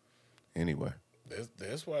 Anyway.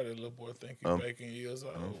 That's why that little boy think he's making years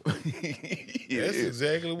old. That's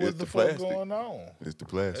exactly what the fuck going on. It's the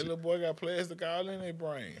plastic. That little boy got plastic all in their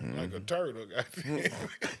brain. Like a turtle.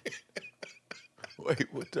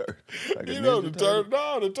 Wait, what turtle? Like you know the turtle?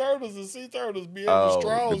 No, the turtles and sea turtles be having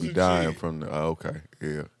straws and shit. Dying from the. Oh, okay,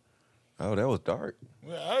 yeah. Oh, that was dark.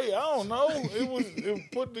 Hey, I don't know. It was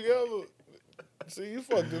put together. See, you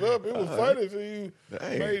fucked it up. It was funny. So you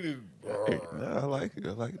made it. I like it.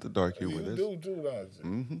 I like it. The dark humor. You do too,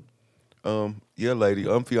 don't you? Yeah, lady.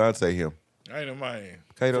 Fiance him. Ain't a man.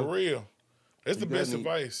 Kato, for real. That's the best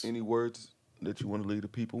advice. Any words that you want to leave the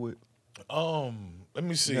people with? Let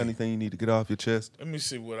me see. You got anything you need to get off your chest? Let me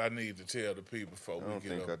see what I need to tell the people before we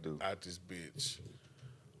get out this bitch.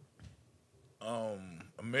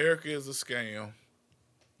 America is a scam.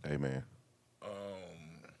 Amen.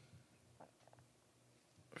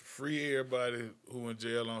 Free everybody who in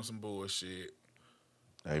jail on some bullshit.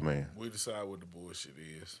 Amen. We decide what the bullshit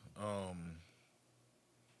is.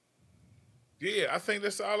 Yeah, I think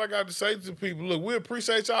that's all I got to say to people. Look, we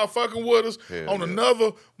appreciate y'all fucking with us on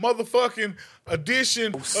another motherfucking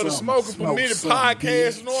edition of the Smoking Permitted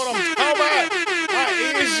Podcast. You know what I'm talking about?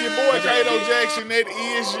 is your boy Kato Jackson. That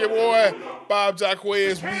is your boy Bob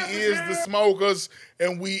Jaquez. We is the Smokers,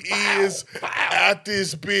 and we is out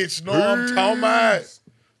this bitch. Know what I'm talking about?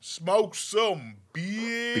 Smoke some,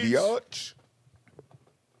 bitch. Biatch.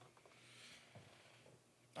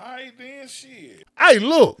 All right, then, shit. Hey,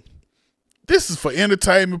 look. This is for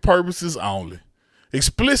entertainment purposes only.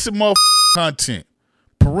 Explicit content.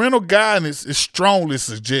 Parental guidance is strongly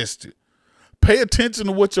suggested. Pay attention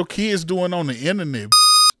to what your kids doing on the internet.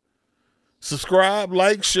 Subscribe,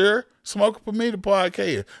 like, share. Smoker Permitted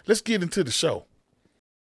Podcast. Let's get into the show.